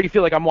I already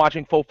feel like I'm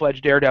watching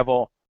full-fledged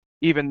Daredevil,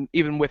 even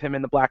with him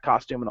in the black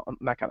costume and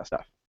that kind of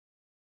stuff.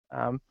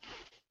 Um,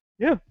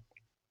 yeah.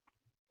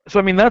 So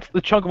I mean, that's the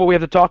chunk of what we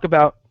have to talk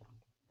about.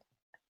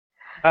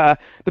 The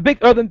big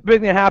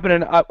thing that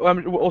happened,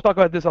 and we'll talk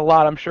about this a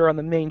lot, I'm sure, on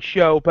the main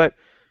show. But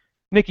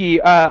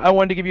Nikki, I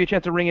wanted to give you a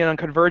chance to ring in on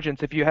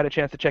Convergence if you had a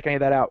chance to check any of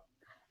that out.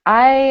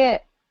 I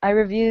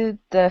reviewed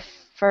the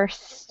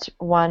first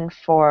one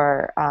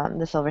for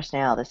the Silver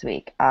Snail this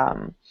week.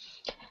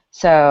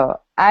 So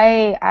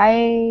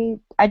I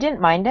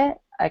didn't mind it.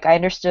 Like I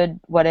understood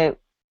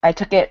I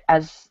took it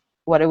as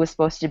what it was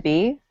supposed to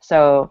be.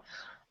 So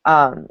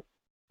to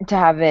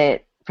have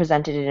it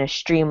presented in a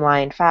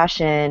streamlined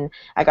fashion,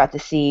 I got to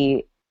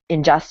see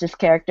Injustice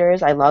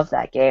characters. I love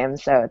that game,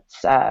 so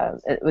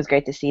it was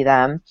great to see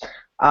them.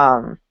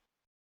 Um,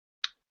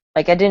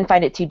 like I didn't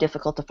find it too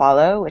difficult to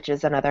follow, which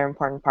is another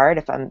important part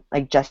if I'm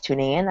like just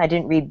tuning in. I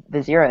didn't read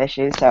the Zero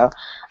issue, so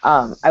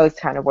I was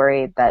kind of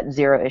worried that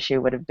Zero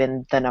issue would have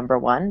been the number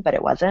one, but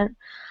it wasn't.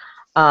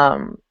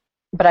 Um,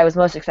 but I was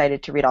most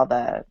excited to read all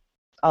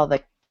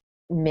the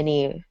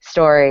mini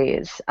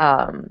stories.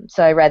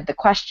 So I read The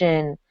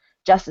Question,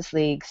 Justice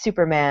League,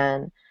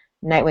 Superman,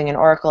 Nightwing and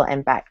Oracle,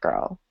 and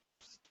Batgirl.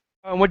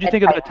 What do you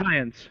think of the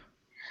tie-ins?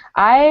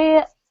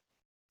 I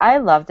I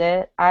loved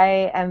it.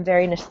 I am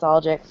very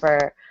nostalgic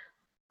for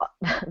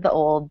the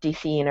old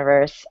DC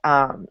universe,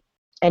 and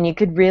you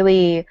could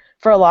really,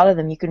 for a lot of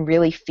them, you can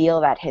really feel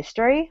that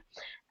history,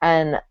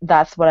 and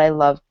that's what I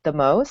loved the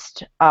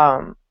most.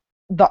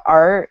 The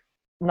art,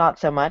 not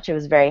so much. It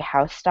was very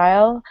house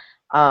style,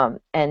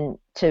 and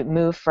to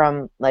move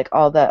from like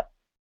all the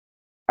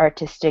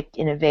artistic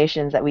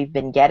innovations that we've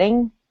been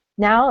getting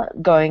now,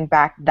 going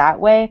back that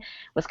way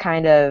was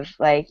kind of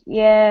like,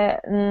 yeah,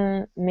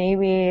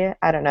 maybe,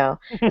 I don't know.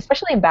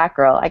 Especially in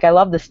Batgirl. Like, I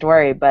love the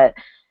story, but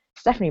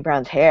Stephanie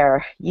Brown's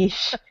hair,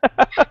 yeesh.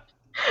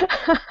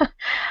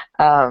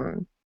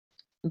 um,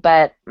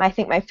 but I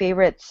think my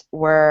favorites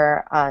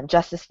were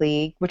Justice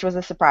League, which was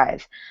a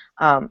surprise.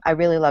 I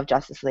really love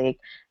Justice League.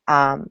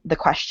 The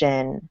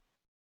Question,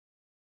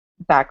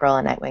 Batgirl,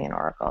 and Nightwing and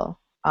Oracle.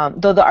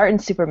 Though the art in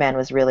Superman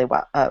was really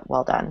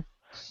well done.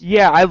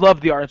 Yeah, I love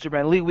the art in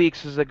Superman. Lee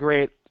Weeks is a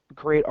great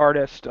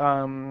artist.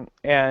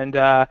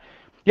 Yeah,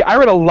 I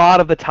read a lot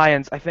of the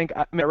tie-ins. I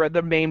read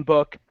the main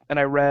book, and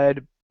I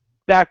read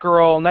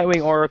Batgirl,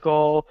 Nightwing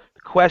Oracle,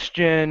 The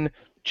Question,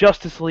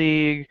 Justice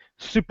League,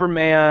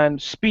 Superman,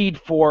 Speed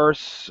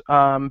Force,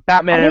 I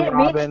Batman and didn't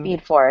read Robin.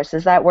 Speed Force.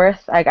 Is that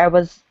worth? Like, I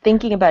was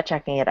thinking about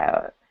checking it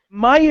out.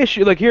 My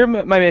issue, like here,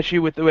 my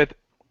issue with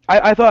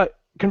I thought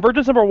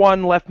Convergence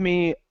 #1 left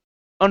me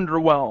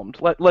underwhelmed.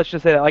 Let's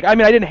just say that. Like, I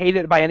mean, I didn't hate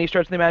it by any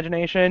stretch of the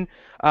imagination.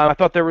 I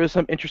thought there was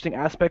some interesting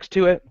aspects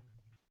to it,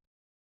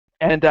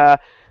 and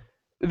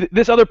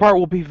this other part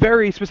will be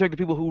very specific to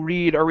people who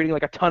are reading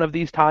like a ton of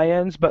these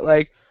tie-ins. But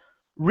like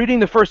reading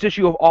the first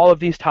issue of all of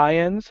these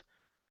tie-ins,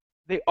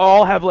 they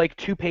all have like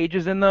 2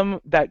 pages in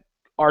them that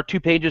are 2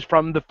 pages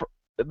from the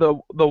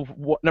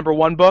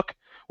 #1 book,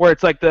 where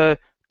it's like the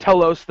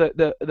Telos,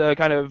 the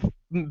kind of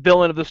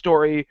villain of the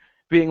story,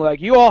 being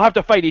like, you all have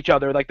to fight each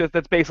other. Like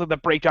that's basically the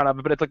breakdown of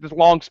it. But it's like this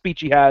long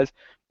speech he has,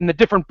 and the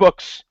different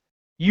books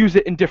use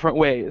it in different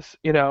ways.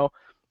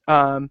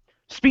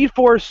 Speed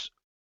Force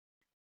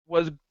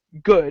was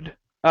good.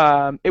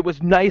 It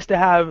was nice to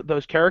have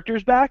those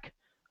characters back.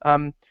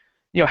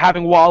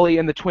 Having Wally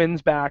and the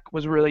twins back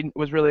was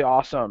really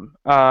awesome.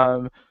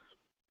 I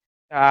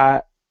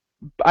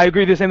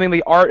agree with the same thing.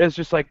 The art is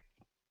just like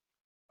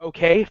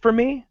okay for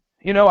me.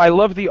 I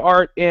love the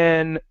art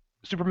in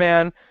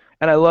Superman,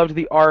 and I loved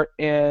the art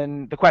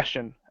in The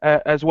Question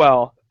as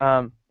well.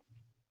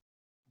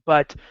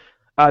 But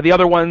the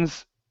other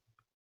ones,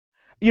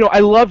 I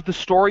loved the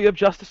story of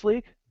Justice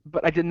League,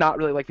 but I did not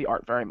really like the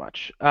art very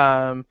much.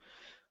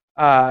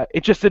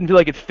 It just didn't feel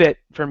like it fit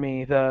for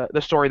me,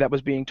 the story that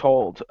was being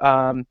told.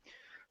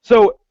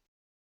 So,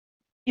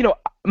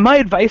 my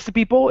advice to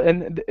people,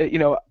 and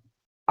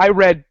I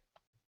read,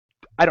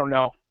 I don't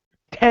know,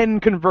 10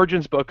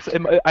 Convergence books.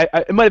 It might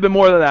have been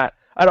more than that.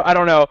 I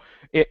don't know,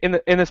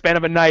 in the span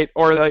of a night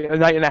or like a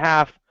night and a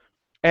half,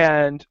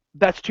 and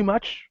that's too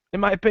much in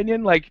my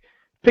opinion. Like,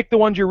 pick the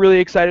ones you're really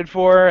excited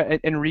for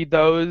and read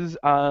those,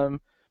 and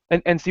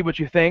see what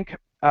you think.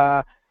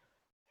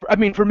 I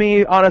mean, for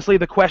me, honestly,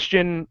 the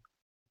question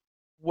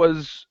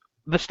was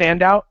the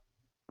standout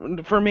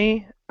for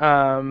me.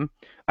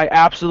 I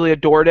absolutely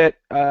adored it.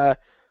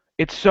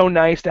 It's so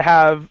nice to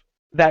have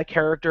that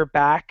character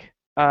back,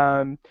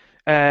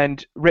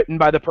 and written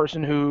by the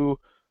person who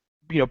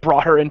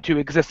brought her into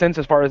existence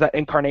as far as that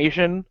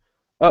incarnation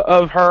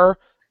of her.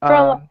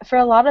 For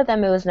a lot of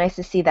them, it was nice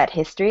to see that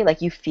history.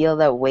 Like you feel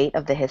the weight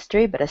of the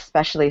history, but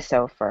especially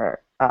so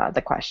for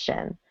the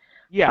question.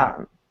 Yeah,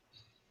 Um,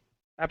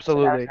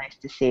 so that was absolutely. nice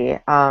to see.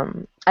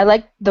 I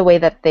like the way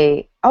that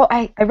they. Oh,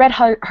 I read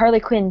Harley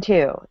Quinn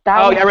too.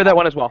 That Oh was yeah, I read that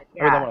one as well.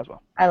 I read that yeah, one as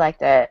well. I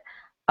liked it.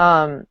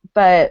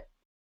 But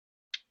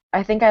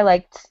I think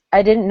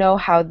I didn't know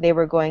how they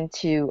were going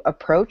to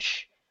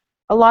approach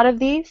a lot of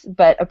these,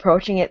 but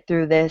approaching it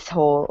through this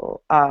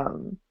whole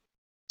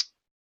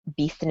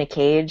beast in a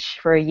cage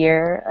for a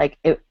year, like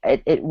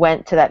it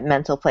went to that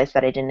mental place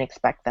that I didn't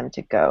expect them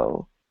to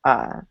go.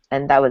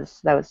 And that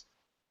was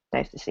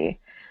nice to see.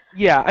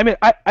 Yeah, I mean,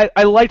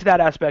 I liked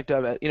that aspect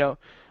of it.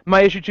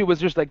 My issue too was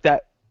just like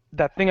that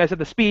thing I said,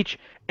 the speech,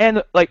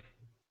 and like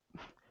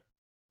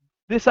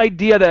this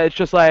idea that it's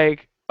just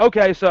like,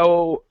 okay,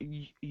 so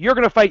you're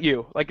gonna fight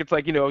you, like it's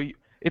like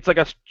it's like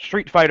a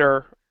Street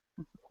Fighter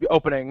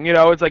opening.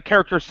 It's like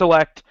character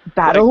select, like,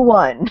 Battle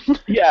one.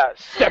 yeah,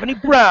 Stephanie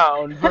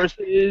Brown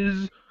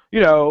versus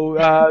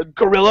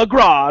Gorilla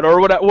Grodd or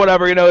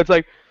whatever. It's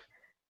like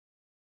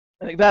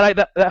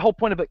that whole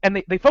point of it,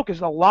 and they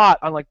focus a lot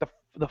on like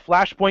the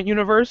Flashpoint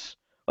universe.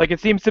 Like, it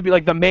seems to be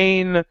like the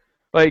main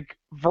like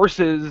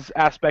versus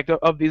aspect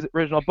of these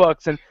original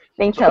books, and I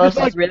think so I just Telus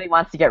felt just really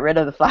wants to get rid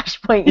of the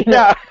Flashpoint like,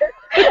 yeah.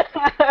 universe.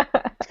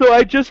 So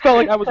I just felt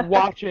like I was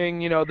watching,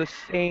 the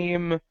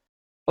same,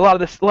 a lot of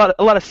this, a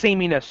lot of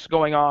sameness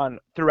going on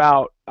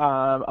throughout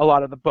a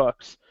lot of the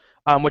books,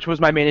 which was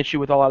my main issue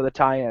with a lot of the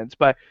tie-ins.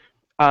 But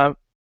um,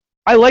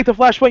 I like the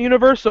Flashpoint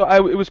universe, so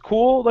it was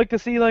cool like to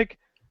see like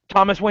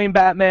Thomas Wayne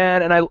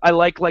Batman, and I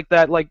like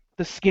that, like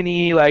the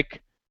skinny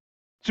like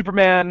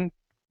Superman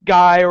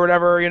guy or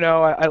whatever.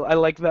 I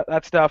like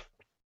that stuff,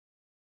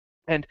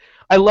 and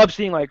I love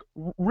seeing like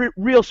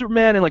real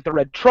Superman in like the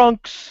red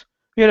trunks,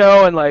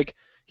 and like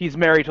he's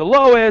married to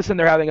Lois and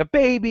they're having a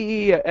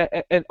baby,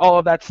 and all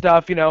of that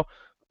stuff.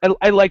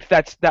 I liked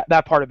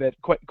that part of it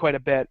quite a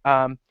bit.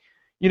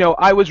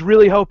 I was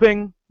really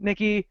hoping,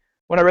 Nikki,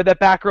 when I read that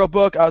Batgirl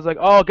book, I was like,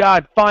 oh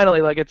God,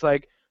 finally, like it's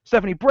like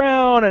Stephanie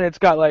Brown and it's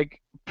got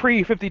like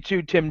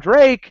pre-52 Tim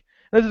Drake.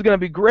 This is gonna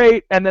be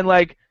great. And then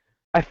like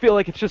I feel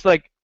like it's just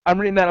like I'm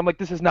reading that, I'm like,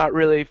 this is not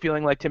really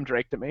feeling like Tim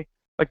Drake to me.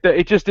 Like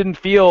it just didn't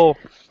feel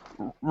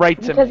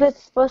right to Because me.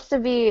 it's supposed to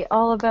be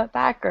all about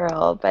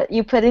Batgirl, but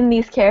you put in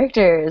these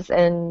characters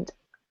and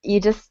you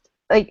just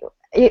like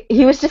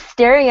he was just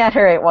staring at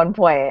her at one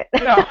point.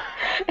 Yeah,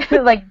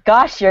 Like,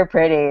 gosh, you're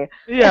pretty.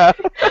 yeah.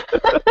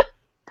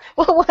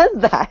 What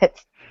was that?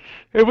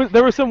 There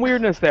was some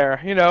weirdness there,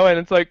 and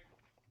it's like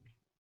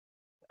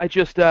I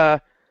just I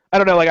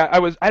don't know, like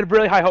I had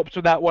really high hopes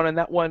for that one, and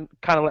that one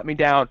kind of let me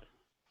down.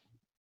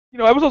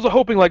 I was also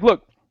hoping, like,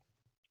 look,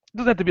 it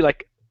doesn't have to be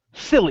like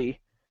silly,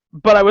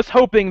 but I was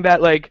hoping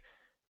that like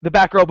the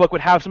Batgirl book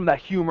would have some of that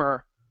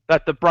humor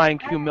that the Brian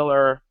Q.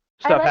 Miller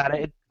I stuff like had.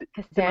 the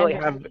It didn't really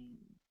Cassandra have. scenes.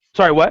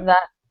 Sorry, what?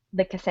 That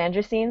the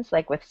Cassandra scenes,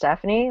 like with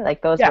Stephanie,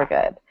 like those were Yeah,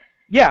 good.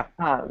 yeah,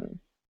 Um,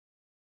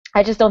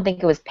 I just don't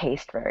think it was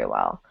paced very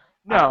well.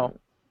 no, Um,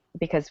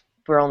 because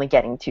we're only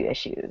getting 2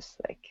 issues.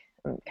 Like,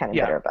 I'm kind of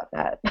yeah, bitter about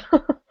that.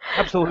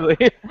 absolutely.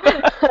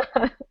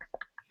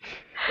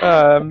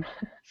 um,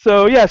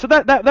 so yeah, so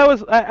that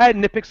was, I had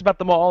nitpicks about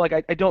them all. Like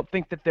I don't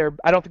think that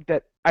I don't think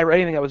that I read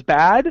anything that was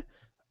bad.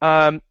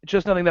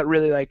 Just nothing that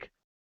really like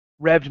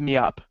revved me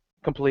up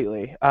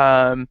completely.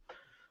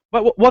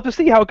 But we'll have to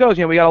see how it goes.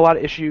 We got a lot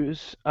of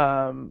issues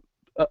of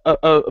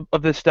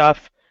this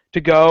stuff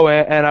to go,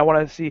 and I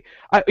want to see.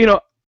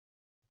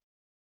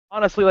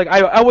 Honestly, like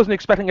I wasn't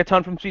expecting a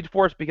ton from Speed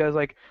Force because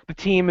like the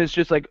team is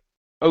just like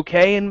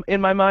okay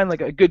in my mind,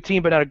 like a good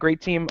team but not a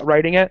great team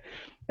writing it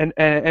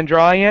and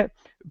drawing it.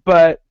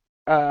 But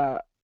uh,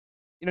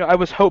 I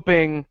was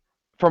hoping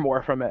for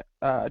more from it,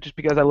 just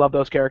because I love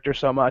those characters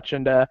so much.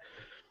 And I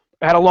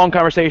had a long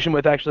conversation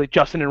with actually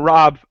Justin and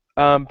Rob,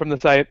 from the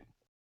site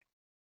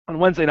on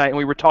Wednesday night, and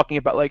we were talking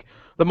about like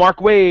the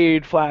Mark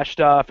Wade Flash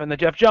stuff and the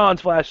Jeff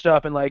Johns Flash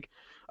stuff, and like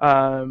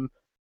um,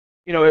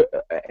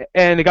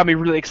 and it got me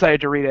really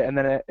excited to read it, and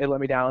then it let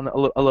me down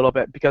a little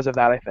bit because of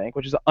that, I think,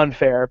 which is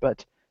unfair.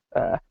 But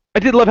I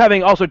did love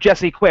having also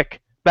Jesse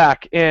Quick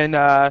back in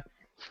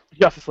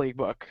Justice League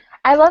book.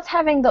 I loved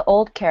having the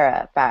old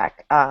Kara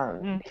back,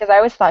 Mm, because I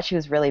always thought she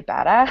was really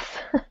badass.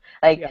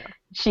 Like yeah,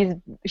 she's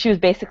she was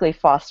basically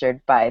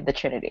fostered by the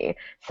Trinity,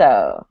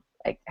 so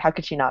like how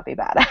could she not be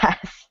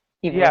badass?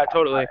 Even yeah, without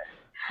totally,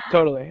 power.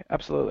 totally,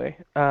 absolutely.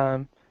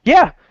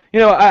 Yeah,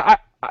 I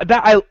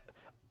that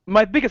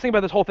my biggest thing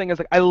about this whole thing is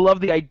like I love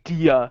the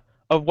idea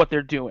of what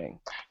they're doing.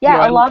 Yeah,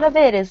 a I lot of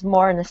it is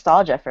more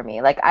nostalgia for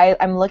me. Like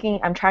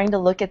I'm trying to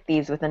look at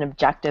these with an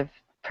objective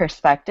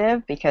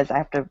perspective because I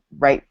have to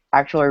write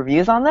actual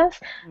reviews on this.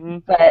 mm-hmm.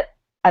 But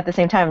at the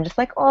same time, I'm just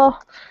like, oh,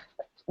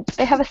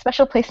 they have a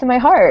special place in my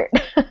heart.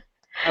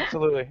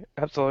 Absolutely.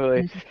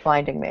 It's just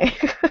blinding me.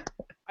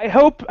 I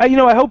hope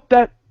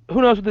that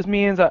who knows what this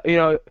means.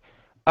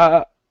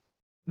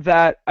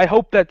 That I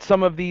hope that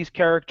some of these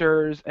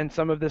characters and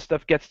some of this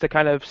stuff gets to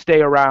kind of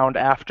stay around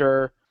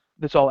after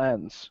this all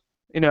ends.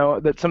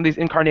 That some of these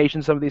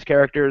incarnations, some of these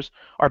characters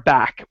are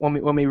back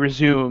when we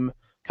resume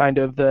kind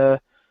of the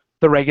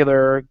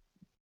regular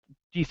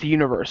DC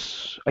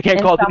universe. I can't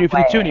call it the New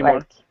 52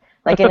 anymore.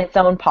 Like in its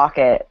own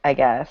pocket, I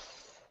guess.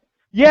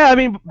 Yeah,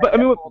 we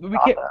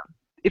can't.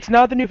 It's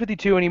not the New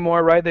 52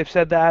 anymore, right? They've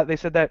said that. They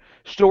said that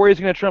story is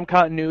going to trump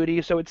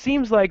continuity, so it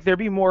seems like there'd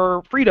be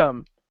more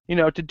freedom,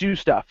 to do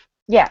stuff.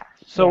 Yeah.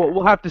 So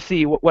we'll have to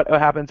see what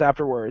happens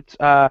afterwards.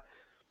 But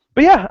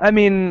yeah, I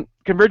mean,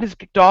 Convergence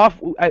kicked off.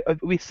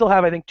 We still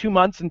have, I think, 2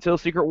 months until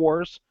Secret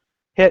Wars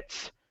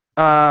hits,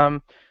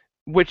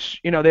 which,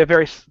 they have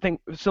very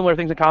similar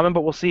things in common,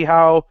 but we'll see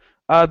how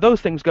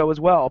those things go as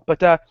well.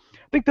 But I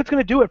think that's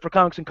going to do it for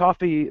Comics and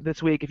Coffee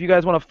this week. If you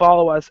guys want to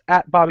follow us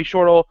at Bobby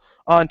Shortle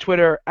on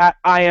Twitter, at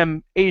I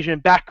Am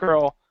Asian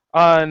Batgirl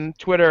on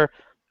Twitter,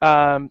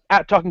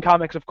 at Talking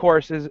Comics, of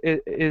course, is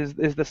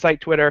the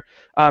site Twitter.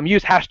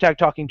 Use hashtag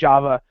Talking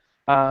Java.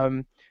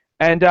 And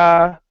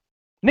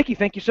Nikki,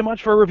 thank you so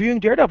much for reviewing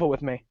Daredevil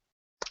with me.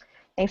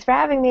 Thanks for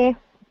having me.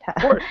 Of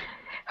course.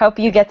 Hope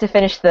you get to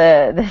finish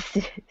the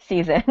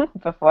season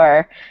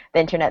before the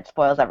internet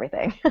spoils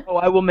everything. Oh,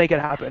 I will make it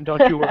happen.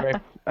 Don't you worry.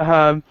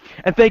 And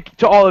thank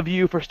to all of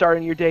you for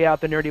starting your day out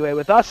the nerdy way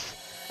with us.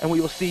 And we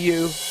will see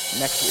you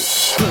next week.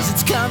 'Cause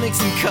it's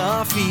comics and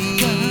coffee.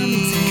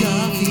 Comics and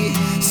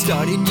coffee.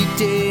 Starting your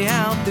day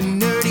out the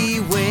nerdy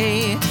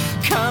way.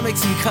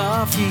 Comics and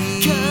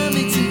coffee.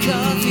 Comics and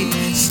coffee.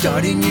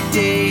 Starting your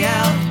day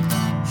out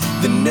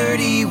the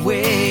nerdy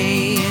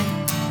way.